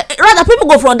go that side, rather people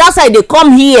go from that side dey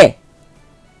come here,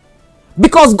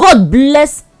 because God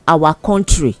bless our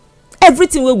country.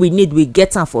 Everything wey we need, we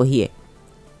get am for here.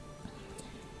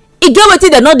 E get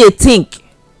wetin dem no dey think,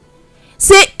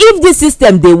 say if this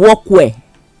system dey work well,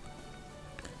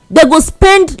 they go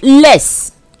spend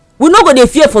less. We no go dey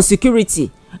fear for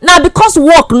security. Na because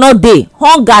work no dey,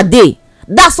 hunger dey,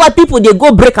 that's why people dey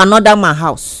go break another man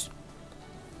house.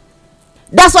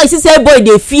 That's why you see say everybody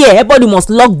dey fear, everybody must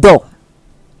lock door.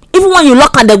 Even when you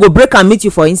lock am, they go break and meet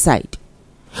you for inside.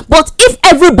 But if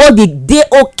everybody dey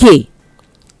okay,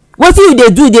 wetin you dey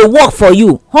do dey work for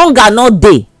you, hunger no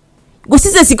dey, you go see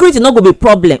say security no go be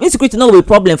problem, insecurity no go be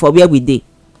problem for where we dey.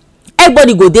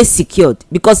 Everybody go dey secured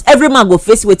because every man go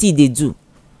face wetin e dey do,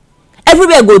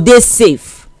 everywhere go dey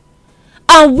safe.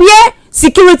 And where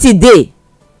security dey,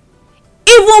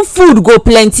 even food go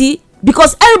plenty,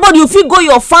 because everybody, you fit go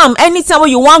your farm anytime wey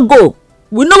you wan go.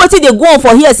 We know wetin dey go on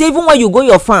for here, say even when you go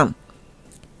your farm,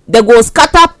 they go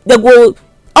scatter, they go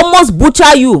almost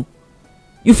butcher you.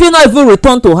 You fit not even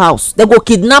return to house, they go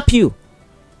kidnap you,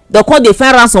 they come dey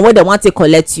find ransom wey they wan take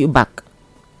collect you back.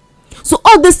 So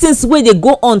all these things wey dey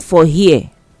go on for here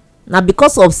na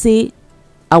because of say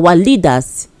our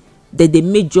leaders, they dey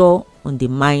major on the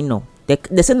minor.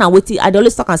 They say na wetin, I dey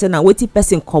always talk and say na wetin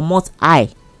person comot eye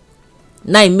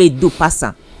na im make do pass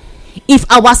am. If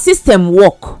our system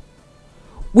work,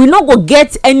 we no go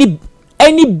get any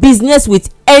business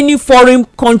with any foreign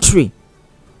country,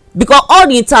 because all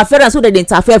the interference wey dem dey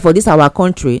interfere for this our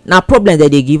country na problem dem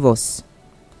dey give us.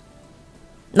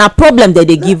 Na problem dem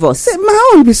dey give us.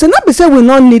 My own be say, no be say we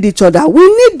no need each other, we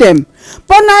need them,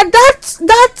 but na that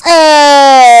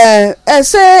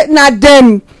say na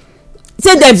them,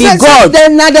 say dem be God,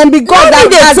 na dem be God,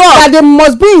 that dem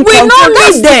must be in control. We no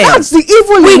need them. That's the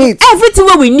evil in it. Everything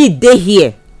wey we need dey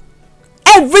here,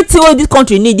 everything wey this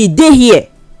country need e dey here.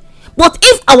 But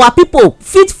if our people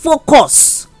fit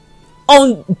focus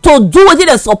on to do wetin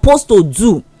dem suppose to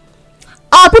do,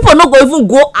 our people no go even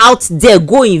go out there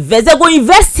go invest, they go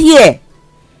invest here,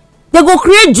 they go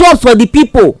create jobs for the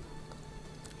people.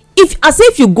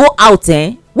 If you go out,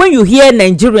 when you hear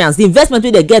Nigerians, the investment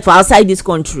wey they get for outside this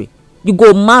country, you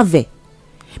go marvel.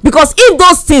 Because if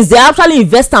those things they actually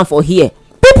invest am for here,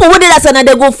 people wey dey that side,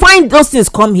 they go find those things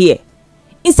come here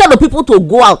instead of people to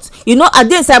go out. You know, I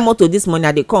dey inside motor this morning,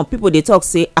 I dey come, people dey talk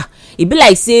say, e be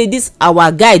like say this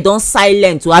our guy don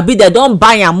silent, or abi they don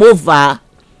buy am over.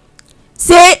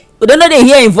 Say we don't know dey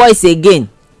hear him voice again.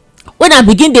 When I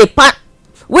begin dey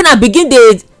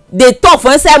talk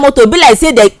for inside motor, be like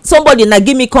say somebody na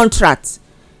give me contract.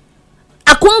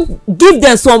 I come give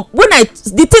them some,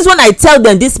 the things when I tell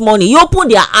them this morning, you open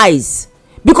their eyes,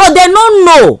 because they no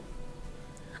know.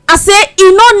 I say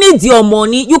he no need your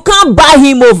money, you can't buy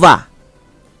him over.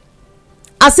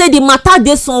 I say the matter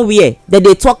dey somewhere that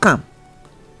they talk am.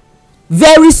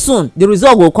 Very soon the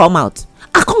result will come out.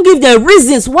 I come give them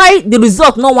reasons why the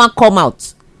result no wan come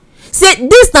out. Say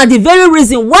this na the very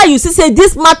reason why you see say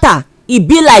this matter e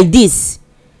be like this.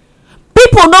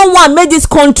 People no wan make this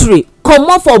country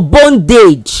comot for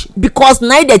bondage, because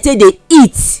na dey take dey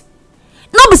eat.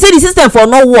 No be say the system for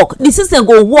no work, the system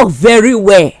go work very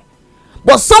well,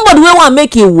 but somebody wey wan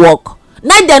make e work,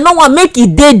 na dem no wan make e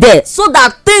dey there, so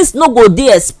that things no go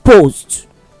dey exposed,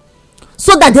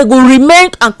 so that they go remain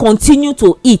and continue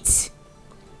to eat.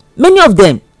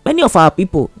 many of our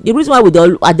people, the reason why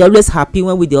are they always happy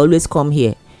when we dey always come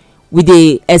here, we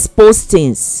dey expose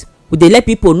things, we dey let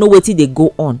people know wetin dey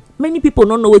go on. Many people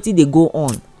no know wetin dey go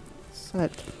on.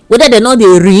 Sad. Whether they no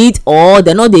dey read or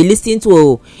they no dey lis ten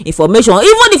to information,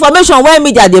 even information wey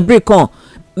media dey bring come,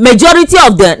 majority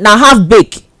of them na half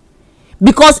baked,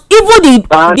 because even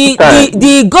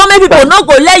the government people no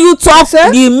go let you talk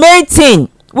the main thing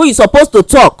wey you suppose to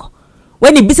talk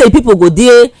when e be say people go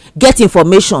dey get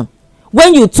information.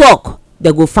 When you talk,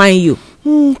 they go find you.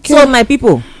 Okay. So my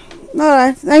people, all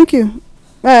right, thank you.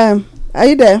 Are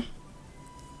you there?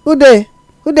 Who dey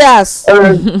ask?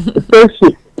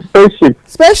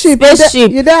 Spaceship.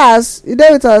 You there ask? You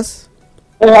there with us?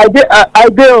 I did.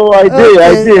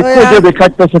 Could they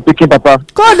catch person picking, Papa?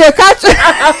 Could they catch?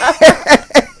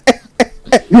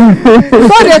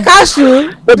 Could they catch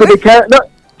you? Nobody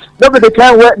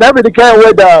can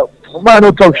wear the man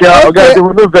who talk here. Okay, they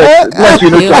will not vex. Let you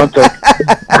know something.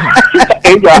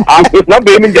 It's not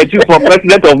being the chief for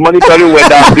president of monitoring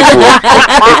weather people.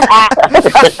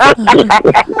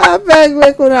 I beg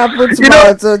we could have put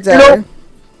smart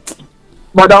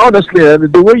but honestly,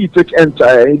 the way you take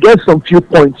enter, you get some few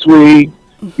points where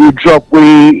you drop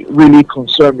where really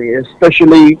concern me,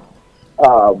 especially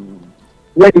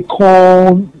when you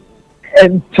come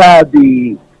enter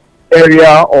the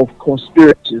area of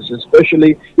conspiracies,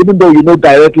 especially even though you know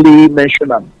directly mention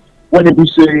them. When you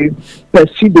say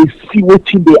perceive they see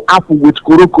wetin dey happen with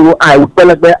koro eye, with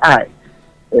pelebe eye,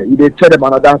 you dey tell them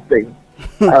another thing.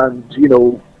 And you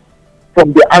know,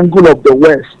 from the angle of the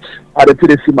West, I dey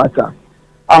tell see matter.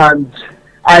 And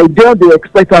I dare the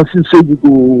expectancy say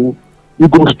you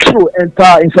go through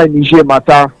enter inside Niger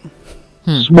matter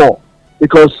small,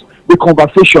 because the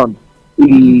conversation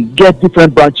we get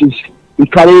different branches. We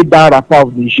carry that wrapper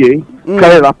of Niger,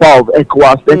 carry wrapper of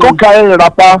ECOWAS, then come carry the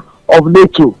wrapper of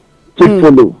NATO to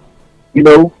follow, you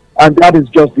know, and that is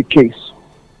just the case.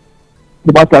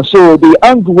 The matter. So the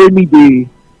angle way me they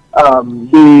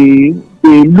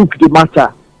look the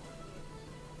matter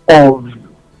of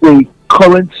the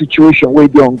current situation where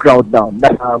they on ground now.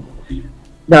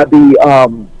 Now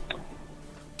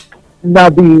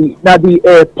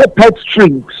the puppet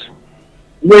strings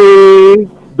where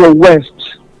the West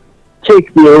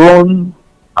take their own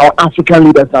our African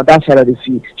leaders at that side of the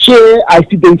sea. Share I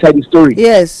see the inside the story.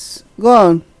 Yes, go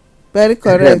on. Very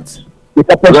correct. The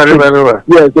puppet Very, strings. very well.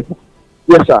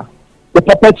 Yes, sir. The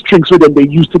puppet strings so then they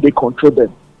used to they control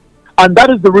them. And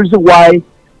that is the reason why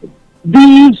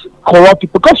these corrupt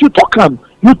people, because you talk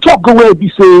away, they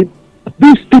say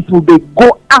these people they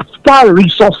go after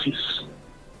resources.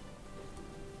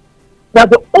 Now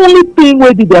the only thing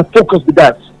where they are focused with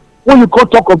that. When you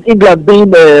can't talk of England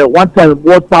being one time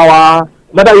world power,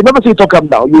 but you never see talk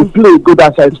now. You play good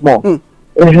that side small. The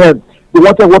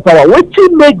water world power. What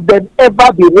you make them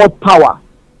ever be world power?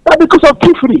 That's because of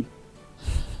Kifri.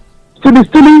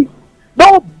 Silly.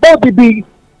 Nobody be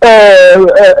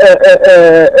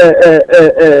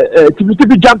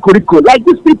TV Jam Koriko like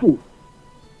these people.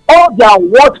 All their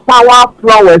world power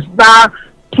prowess now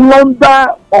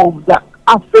plunder of the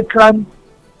African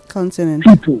continent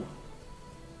people.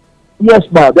 Yes,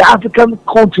 ma'am. The African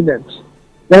continent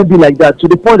then be like that, to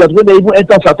the point that when they even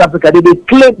enter South Africa, they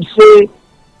claim say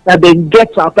that they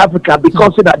get South Africa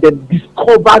because say that they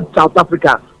discovered South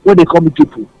Africa when they come to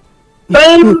people.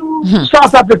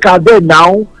 South Africa there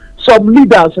now, some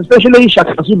leaders, especially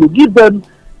Shaka Zulu, give them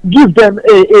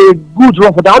a good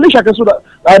run for that. Only Shaka Zulu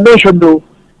I mentioned though,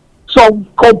 some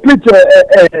complete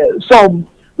some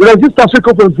resistance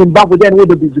from Zimbabwe then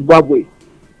would be Zimbabwe.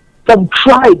 Some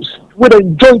tribes would they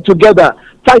join together,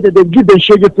 fight that they give them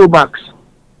Shege Pro Max.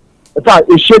 In fact,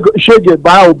 a Shege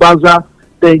Bao Banza,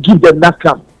 they give them knock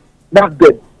them.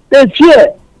 They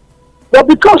fear. But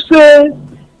because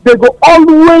they go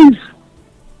always,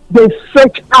 they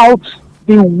search out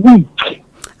the weak.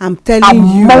 I'm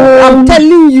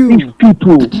telling you. These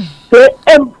people, they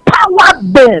empower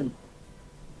them.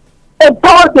 And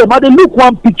they look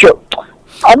one picture.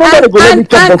 And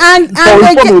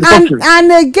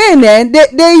again,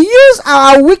 they use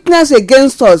our weakness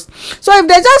against us. So if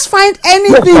they just find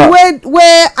anything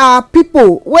where our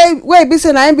people where be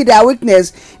saying I be their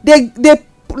weakness, they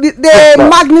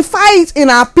magnify it in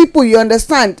our people. You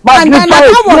understand? And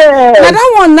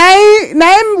that one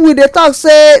name with the talk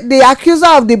say the accuser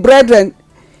of the brethren.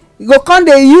 You go come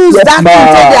they use that thing to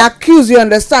they accuse. You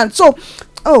understand? So.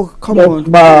 Oh, come on.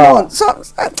 So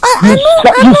I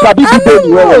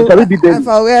know.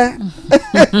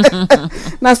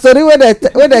 Now story where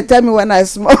they tell me when I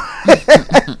smoke.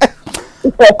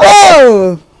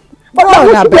 But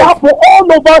that happen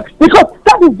all over, because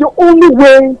that is the only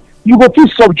way you go feel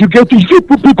subjugated, you feel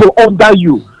put people under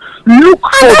you. Look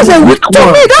for That's the a weak to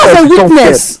one. me, that's a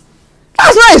weakness.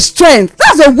 That's not a strength.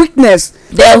 That's a weakness.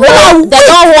 they don't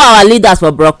hold our leaders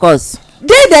for brokers.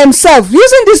 They themselves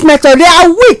using this method, they are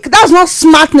weak. That's not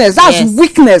smartness. That's Yes.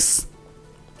 weakness.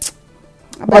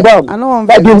 Madam, I know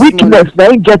but the weakness, they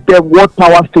ain't get them what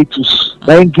power status.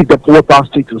 They ain't get them what power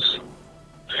status.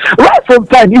 Right from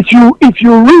time, if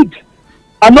you read,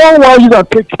 I know why you don't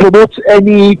take promote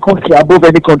any country above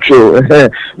any country.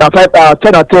 Now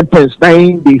 10 or 10 pence,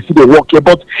 nine they see the work here.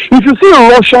 But if you see a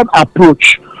Russian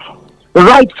approach,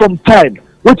 right from time,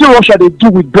 what Russia they do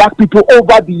with black people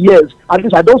over the years, at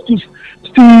least I don't still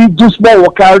do small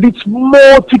work. I read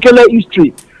more particular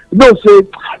history. No, say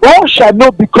Russia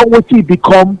not become what it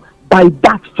become by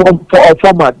that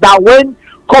format. That when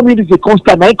communism is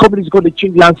constant, now communism is going to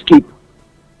change landscape.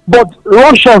 But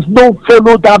Russians don't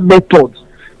follow that method.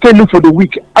 Can look for the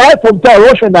weak. Right from time,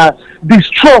 Russians are the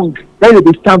strong. Then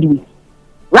they stand with.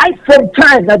 Right from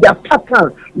time, that their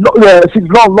pattern since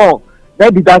long.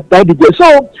 That be there.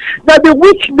 So now the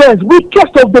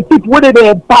weakest of the people when they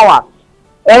empower,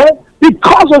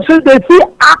 because of it, they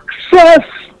feel access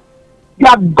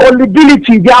their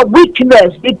gullibility, their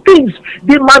weakness, the things,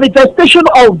 the manifestation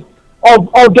of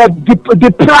their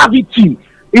depravity.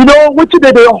 You know, which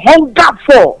they hunger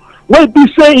for. When they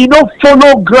say,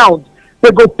 follow ground,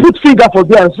 they go put finger for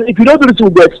there. So if you don't do this, we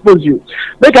will expose you.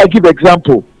 Make I give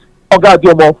example.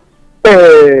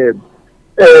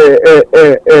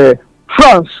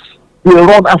 France, they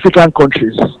run African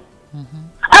countries.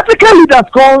 African leaders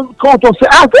come to say,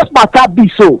 this matter be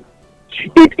so.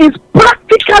 It is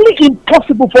practically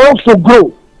impossible for us to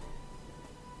grow.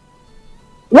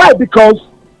 Why? Because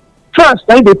first,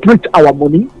 then they print our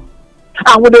money,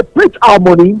 and when they print our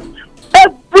money,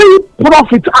 every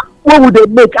profit, what would they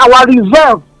make? Our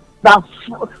reserve, that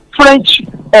French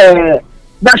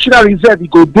national reserve,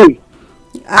 it go day.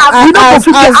 As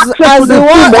the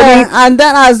one, and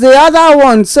then as the other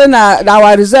one, so now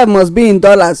our reserve must be in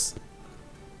dollars.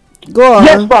 Go on.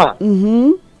 Yes, ma'am.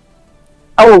 Mm-hmm.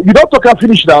 Oh, you don't talk and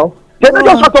finish now. They don't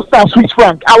just want to start Swiss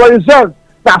franc. Our reserve,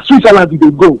 that Switzerland,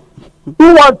 they go. Who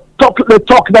want talk? They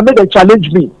talk. That make them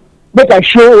challenge me. Make I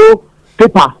show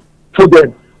paper for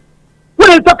them. When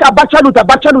they talk Abacha loot,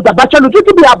 it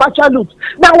will be Abacha loot.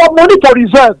 Now our money for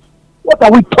reserve. What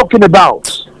are we talking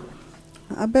about?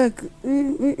 I beg,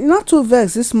 not too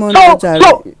vex this morning.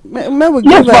 May we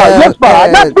yes,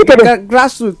 give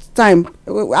grassroots time.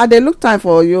 They look time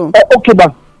for you. Okay,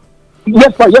 ma'am.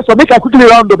 Yes, sir. Make I quickly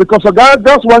round up because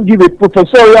just want to give a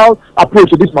professorial approach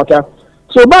to this matter.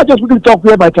 So now just quickly talk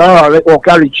where my car or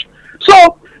carriage. So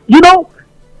our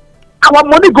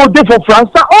money go there for France.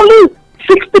 Now only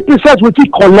 60% we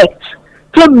collect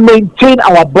to maintain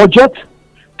our budget,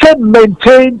 to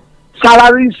maintain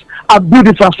salaries and build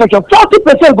infrastructure.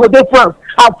 40% go there France,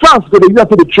 and France go there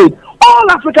to the trade.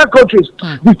 All African countries,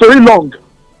 the story long.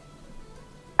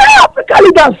 African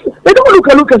leaders, they don't look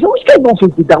and say, which kind of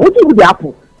nonsense is that? What is with the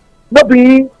apple? Not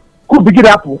being could begin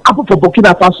apple for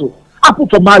Burkina Faso, apple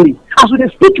for Mali. As we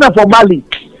speak now for Mali,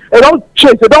 they don't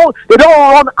chase, they don't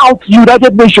run out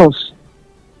United Nations.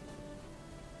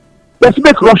 Let's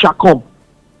make Russia come.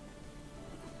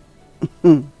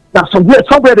 Now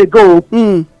somewhere they go.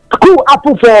 Cool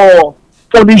apple for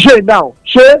Niger now.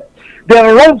 Sure, they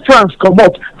run France come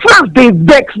out. France they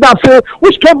vex now say,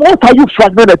 which came what are you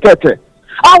fragmented?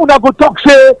 How would I go talk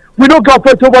say we don't get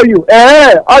offense over you?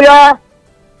 Oh yeah,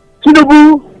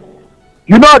 Tinubu,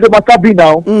 you know how the matter be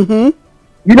now.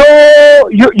 You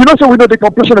know so we know the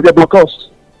completion of the blockers.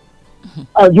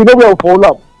 And you know where we fall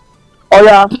up. Oh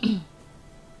yeah,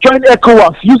 join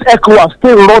ECOWAS, use ECOWAS,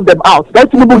 stay run them out. That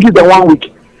Tinubu give them 1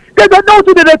 week. They don't know what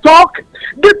they talk.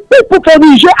 The people from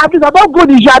Niger, at least I don't go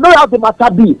Niger, I know how the matter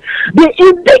be. The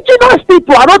indigenous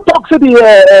people, I don't talk to the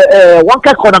one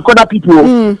corner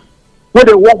people. Where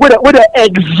they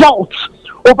exalt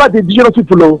over the indigenous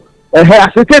people. I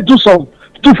say they do for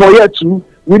here too.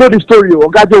 We know the story. We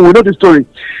know the story.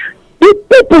 The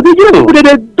people, the indigenous people,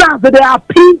 they dance, they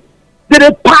happy,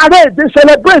 they parade, they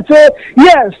celebrate. Say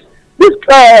yes, this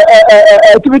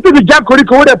activity the Jack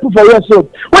Koriko where they put for here so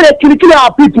when they kill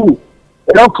our people,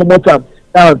 they don't come out.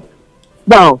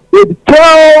 Now they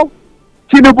tell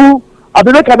Tinubu, I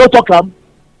mean, they cannot talk them.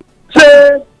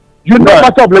 Say you know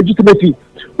matter of legitimacy.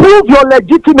 Prove your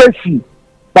legitimacy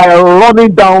by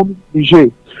running down Niger.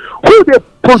 Who they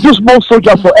produce more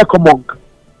soldiers for ECOMOG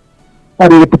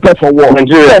and they prepare for war?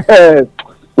 Nigeria.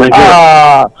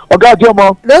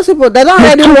 Those people, they don't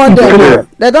already want them.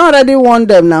 They don't already want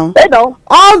them now. They know.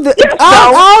 All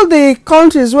the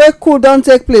countries where coup don't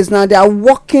take place now, they are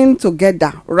working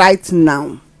together right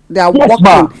now. They are Yes, working.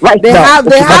 ma. Right They now. have.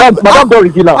 They Okay, have. Madam don't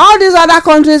reveal now. All these other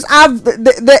countries have.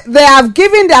 They have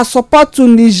given their support to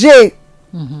Niger.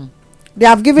 They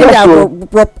have given Yes, their sir.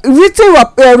 written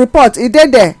report. It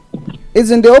did there. It's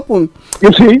in the open.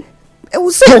 You see?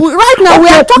 See, right now we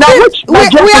are Okay, now talking. which We are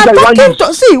Nigerian talking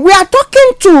to. See, we are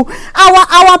talking to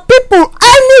our people.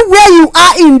 Anywhere you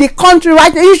are in the country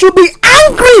right now, you should be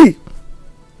angry.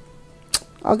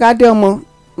 Ogadeomo,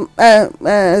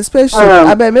 especially.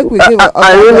 I bet make we give.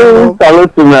 I really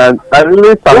salute you, man. I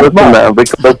really salute you, man,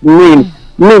 because me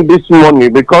this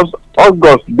morning, because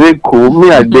August they cool,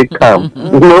 me I they calm.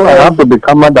 You know, I have to be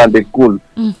calmer than they cool.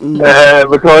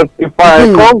 Because if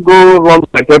I can't go run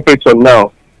my temperature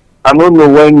now, I don't know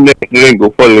when the rain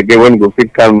go fall again, when go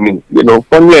fit calm me. You know,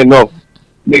 funny enough,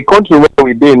 the country where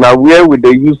we dey now, where we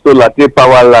they use solar take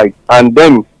power light, and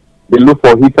then they look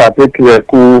for heater take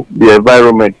cool the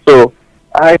environment. So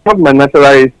I have my natural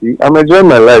AC. I'm enjoying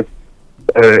my life.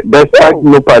 Despite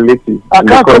no palliative. I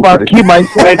can't come and kill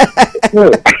myself.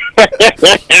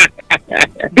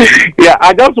 Yeah,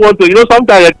 I just want to, you know,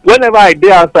 sometimes whenever I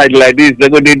dey outside like this, they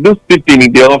do spitting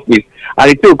in the office,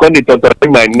 and it still come to torture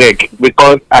my neck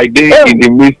because I dey in the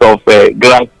midst of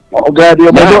grass. Oh God,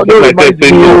 don't remind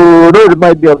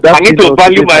me of that. I need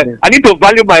to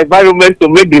value my environment to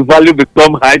make the value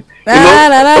become high. You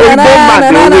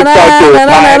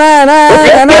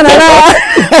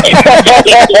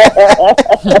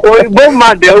know,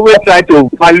 man, they always try to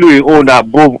value his own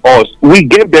above us. We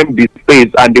gave them the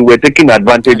space and they were taking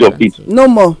advantage of it. No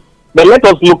more. But let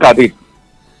us look at it.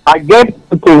 I get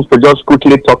things to just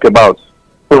quickly talk about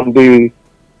from the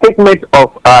statement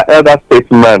of our elder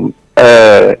statesman,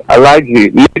 late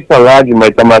Alhaji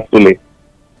Maitama Sule.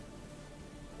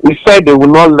 He said they will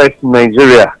not let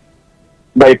Nigeria,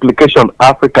 by implication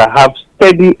Africa, have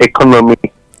steady economy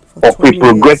of a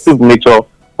progressive nature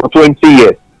for 20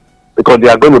 years because they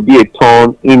are going to be a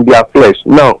thorn in their flesh.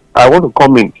 Now, I want to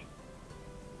comment.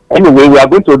 Anyway, we are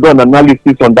going to do an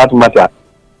analysis on that matter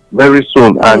very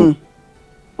soon and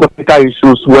political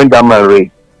issues when that man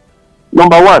raised.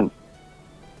 Number one,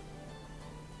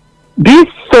 these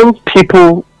same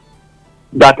people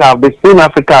that have been seeing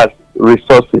Africa as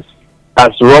resources,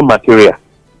 as raw material,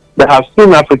 they have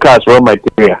seen Africa as raw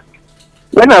material.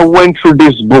 When I went through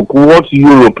this book, What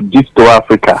Europe Did to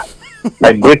Africa,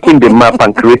 like breaking the map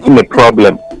and creating a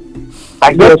problem,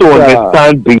 I get to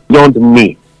understand beyond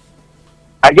me.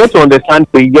 I get to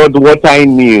understand beyond what I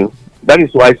knew. That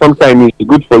is why sometimes it's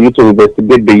good for you to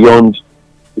investigate beyond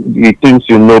the things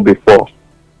you know before.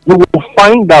 You will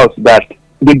find out that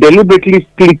they deliberately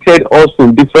splitted us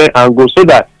in different angles so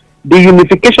that the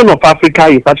unification of Africa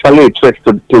is actually a threat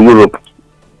to Europe.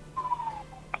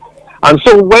 And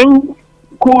so when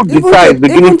who decides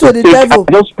beginning to take, devil,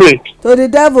 just pray. To the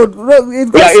devil,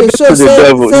 it goes to show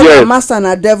say yes. Master and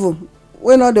a devil.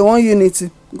 We know the one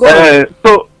unity. Go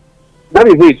so that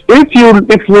is it. If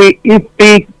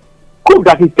the coup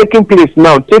that is taking place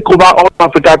now take over all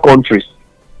African countries,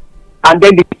 and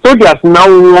then the soldiers now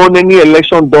want any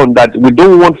election done that we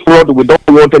don't want fraud, we don't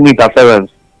want any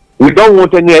interference, we don't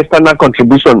want any external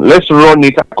contribution, let's run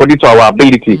it according to our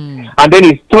ability. And then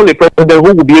install a president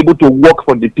who will be able to work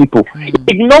for the people.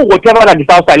 Ignore whatever that is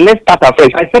outside, let's start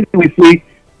afresh. I said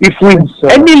if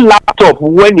any laptop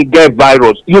when it get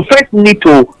virus, you first need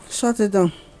to shut it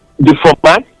down,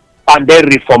 deformat and then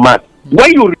reformat.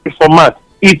 When you reformat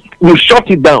it, you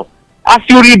shut it down. As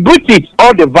you reboot it,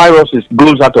 all the viruses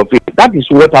goes out of it. That is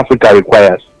what Africa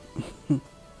requires.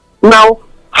 Now,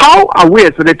 how are we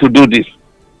expected to do this?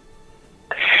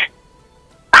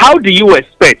 How do you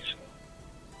expect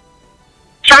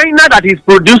China that is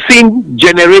producing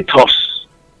generators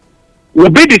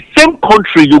will be the same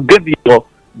country you gave your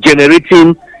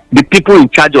generating the people in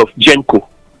charge of Genco?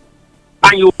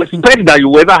 And you expect that you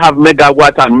will ever have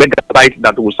megawatt and megabyte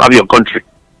that will serve your country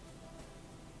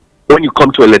when you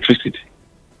come to electricity.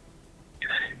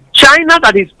 China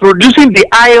that is producing the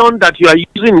iron that you are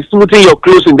using in smoothing your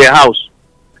clothes in the house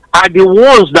are the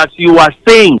ones that you are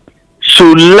saying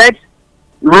should let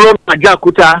run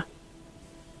Ajakuta,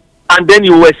 and then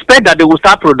you expect that they will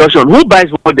start production. Who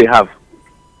buys what they have?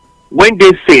 When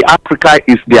they say Africa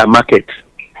is their market.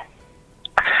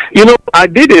 You know, I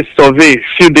did a survey a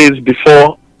few days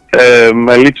before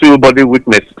my little body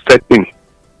witness setting,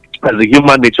 as a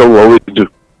human nature will always do.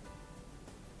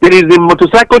 There is a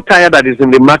motorcycle tire that is in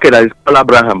the market that is called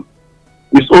Abraham.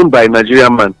 It's owned by a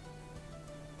Nigerian man.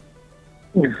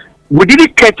 We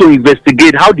didn't care to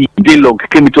investigate how the Delog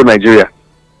came into Nigeria.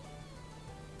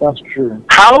 That's true.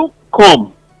 How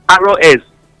come ROS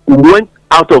went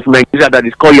out of Nigeria that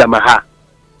is called Yamaha,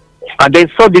 and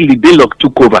then suddenly Delog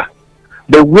took over?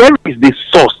 But where is the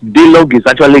source Daylog is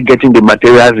actually getting the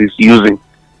materials he's using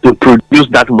to produce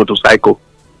that motorcycle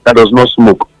that does not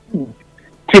smoke?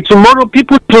 Till tomorrow,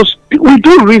 people we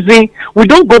do reason, we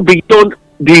don't go beyond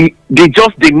the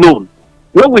just the known.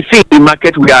 When we see in the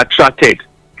market, we are attracted.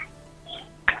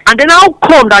 And then how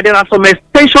come that there are some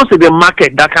extensions in the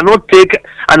market that cannot take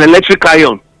an electric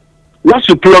iron? Once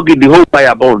you plug in the whole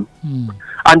wire bond,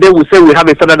 and then we say we have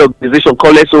a standard organization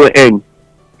called SON.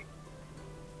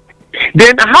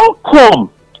 Then how come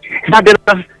that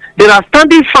there are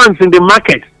standing fans in the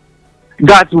market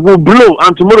that will blow,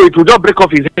 and tomorrow it will just break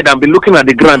off his head and be looking at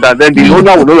the ground, and then the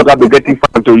owner will no longer be getting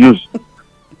fan to use?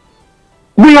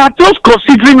 We are just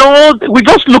considering we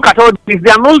just look at all this. We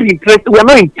are not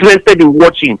interested in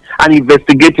watching and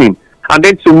investigating. And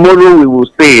then tomorrow we will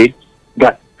say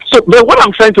that. So, but what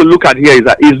I'm trying to look at here is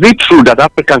that, is it true that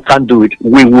Africa can't do it?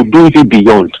 We will do it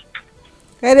beyond.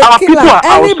 Our people are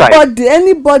outside.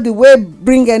 Anybody will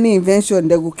bring any invention,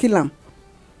 they will kill them.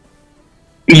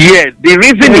 Yes, the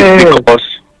reason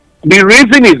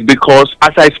is because,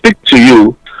 as I speak to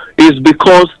you, is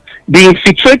because the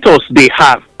infiltrators they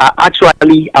have are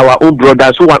actually our own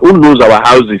brothers who knows our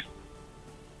houses.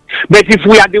 But if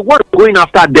we are the one going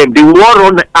after them, they will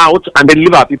run out and then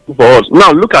leave our people for us.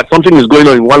 Now look at something is going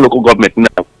on in one local government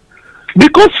now.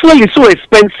 Because fuel is so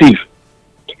expensive,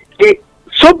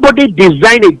 somebody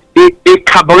designed a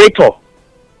carburetor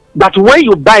that when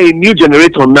you buy a new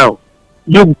generator now,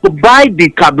 you buy the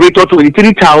carburetor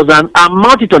 23,000 and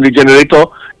mount it on the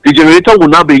generator will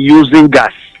now be using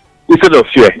gas instead of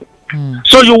fuel.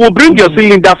 So you will bring your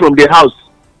cylinder from the house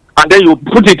and then you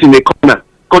put it in a corner.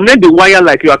 Connect the wire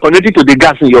like you are connected to the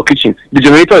gas in your kitchen. The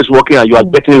generator is working and you are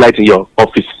getting light in your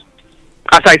office.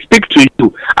 As I speak to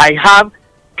you, I have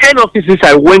 10 offices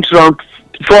I went around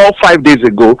 4 or 5 days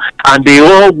ago, and they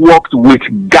all worked with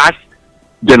gas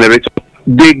generator.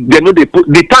 They put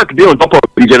the tank there on top of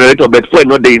the generator, but fuel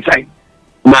not the inside.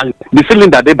 Man, the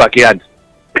cylinder they backyard.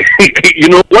 You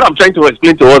know what I'm trying to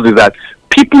explain to us is that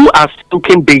people are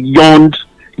thinking beyond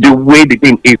the way the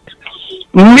thing is.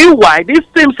 Meanwhile, this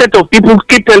same set of people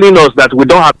keep telling us that we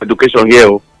don't have education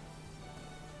here.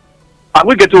 Are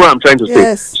we getting what I'm trying to say?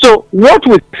 Yes. So what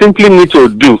we simply need to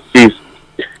do is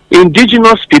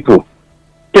indigenous people,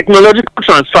 technological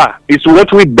transfer is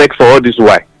what we beg for all this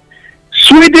while.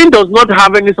 Sweden does not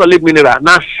have any solid mineral.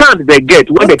 Now sand they get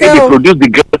when they produce the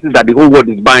gases that the whole world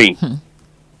is buying. And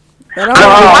we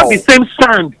have the same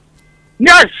sand.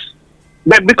 Yes.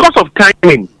 But because of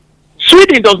timing,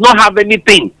 Sweden does not have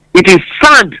anything. It is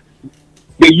sand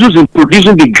they use in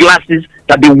producing the glasses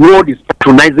that the world is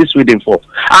patronizing Sweden for.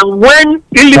 And when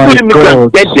illegal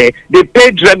immigrants get there, they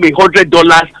pay them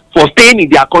 $100 for staying in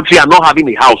their country and not having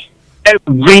a house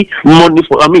every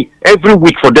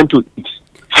week for them to eat.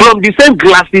 From the same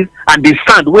glasses and the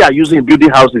sand we are using in building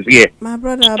houses here. My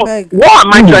brother, so what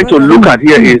am I trying to look at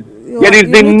here is there is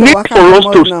the need for us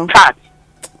to start.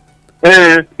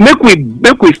 Make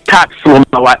we start from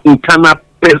our internal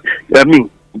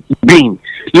being.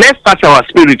 Let's start our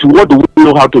spirit. What do we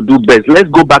know how to do best? Let's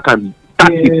go back and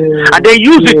start it, and then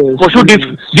use it to pursue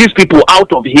these people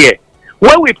out of here.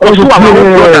 When we pursue our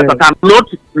own brothers that are not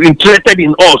interested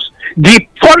in us, the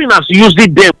foreigners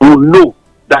using them will know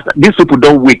that these people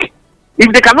don't wake.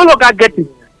 If they can no longer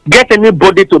get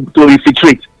anybody to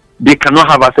infiltrate, they cannot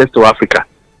have access to Africa.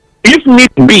 If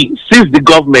need be, seize the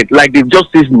government like they've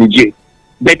just seized Niger.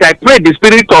 But I pray the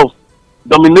spirit of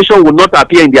domination will not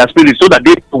appear in their spirit so that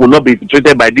they will not be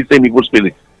infiltrated by this same evil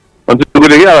spirit. Until we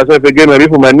hear ourselves again, maybe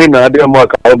for my name, but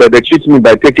they cheat me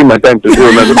by taking my time to do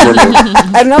another one.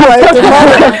 I know,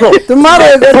 tomorrow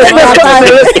is my time.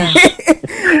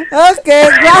 Okay,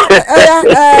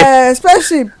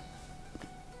 spaceship.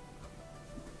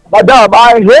 Madam,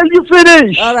 I hear you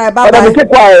finish. All right, bye. Madam, take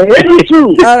quiet. I hear you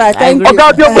too. All right, thank you.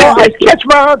 I stretch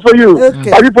my hand for you.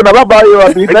 Okay. I people never buy you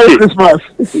a Merry Christmas.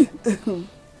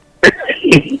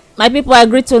 My people, I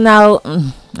greet you now.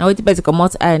 I wait to come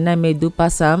out. I may do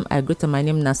pass. I greet to my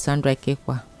name, Sandra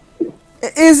Kekwa.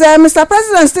 Is Mr.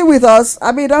 President still with us?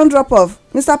 I mean, don't drop off.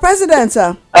 Mr. President,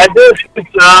 sir. I do.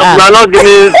 I'm not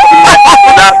giving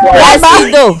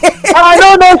I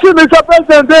don't know, Mr.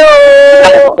 President.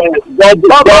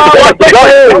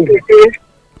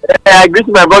 I greet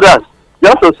my brothers.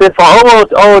 Just to say, for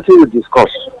all things we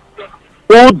discuss,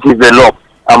 who develop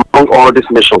among all these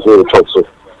nations we talk so?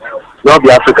 Not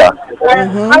the Africa.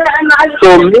 So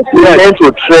make we learn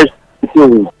to treasure everything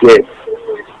we get.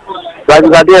 Like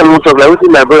you are there and talk, like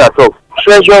everything my brother talk.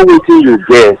 Treasure everything you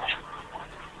get.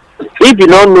 If you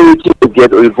don't know what you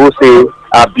get, or you go say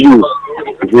abuse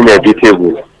is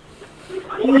inevitable.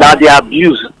 Now the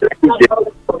abuse,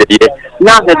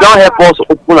 Now they don't help us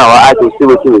open our eyes to see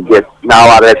what we get. Now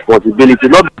our responsibility,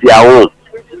 not their own.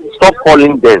 Stop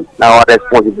calling them. Now our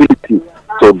responsibility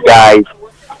to guide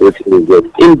what we get.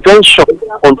 Invention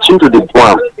continue to the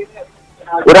ground,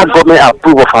 whether government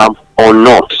approve of them or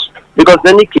not. Because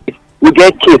in any case, we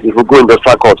get case if we go in the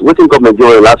court. What in government do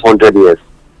in the last 100 years?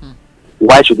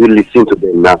 Why should we listen to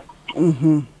them now?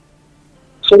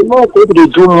 So more people they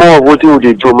do more of what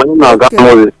they do. Man, now got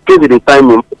more. Give the time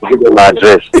you give them an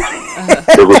address.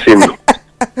 They will see me.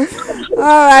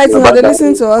 All right, so they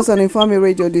listen to us on Inform Me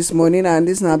Radio this morning, and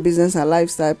this is our business and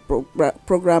lifestyle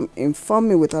program Inform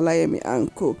Me with Olayemi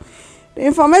and Co. The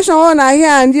information we wanna hear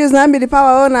and use now be the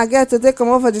power we wanna get to take come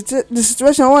over the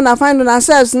situation we wanna find on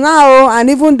ourselves now, and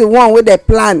even the one with the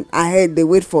plan ahead they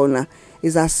wait for now.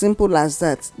 Is as simple as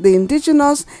that. The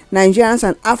indigenous Nigerians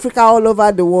and Africa all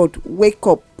over the world, wake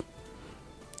up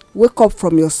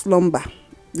from your slumber.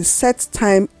 The set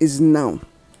time is now.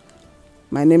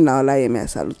 My name is Olayemi.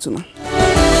 Salutuna.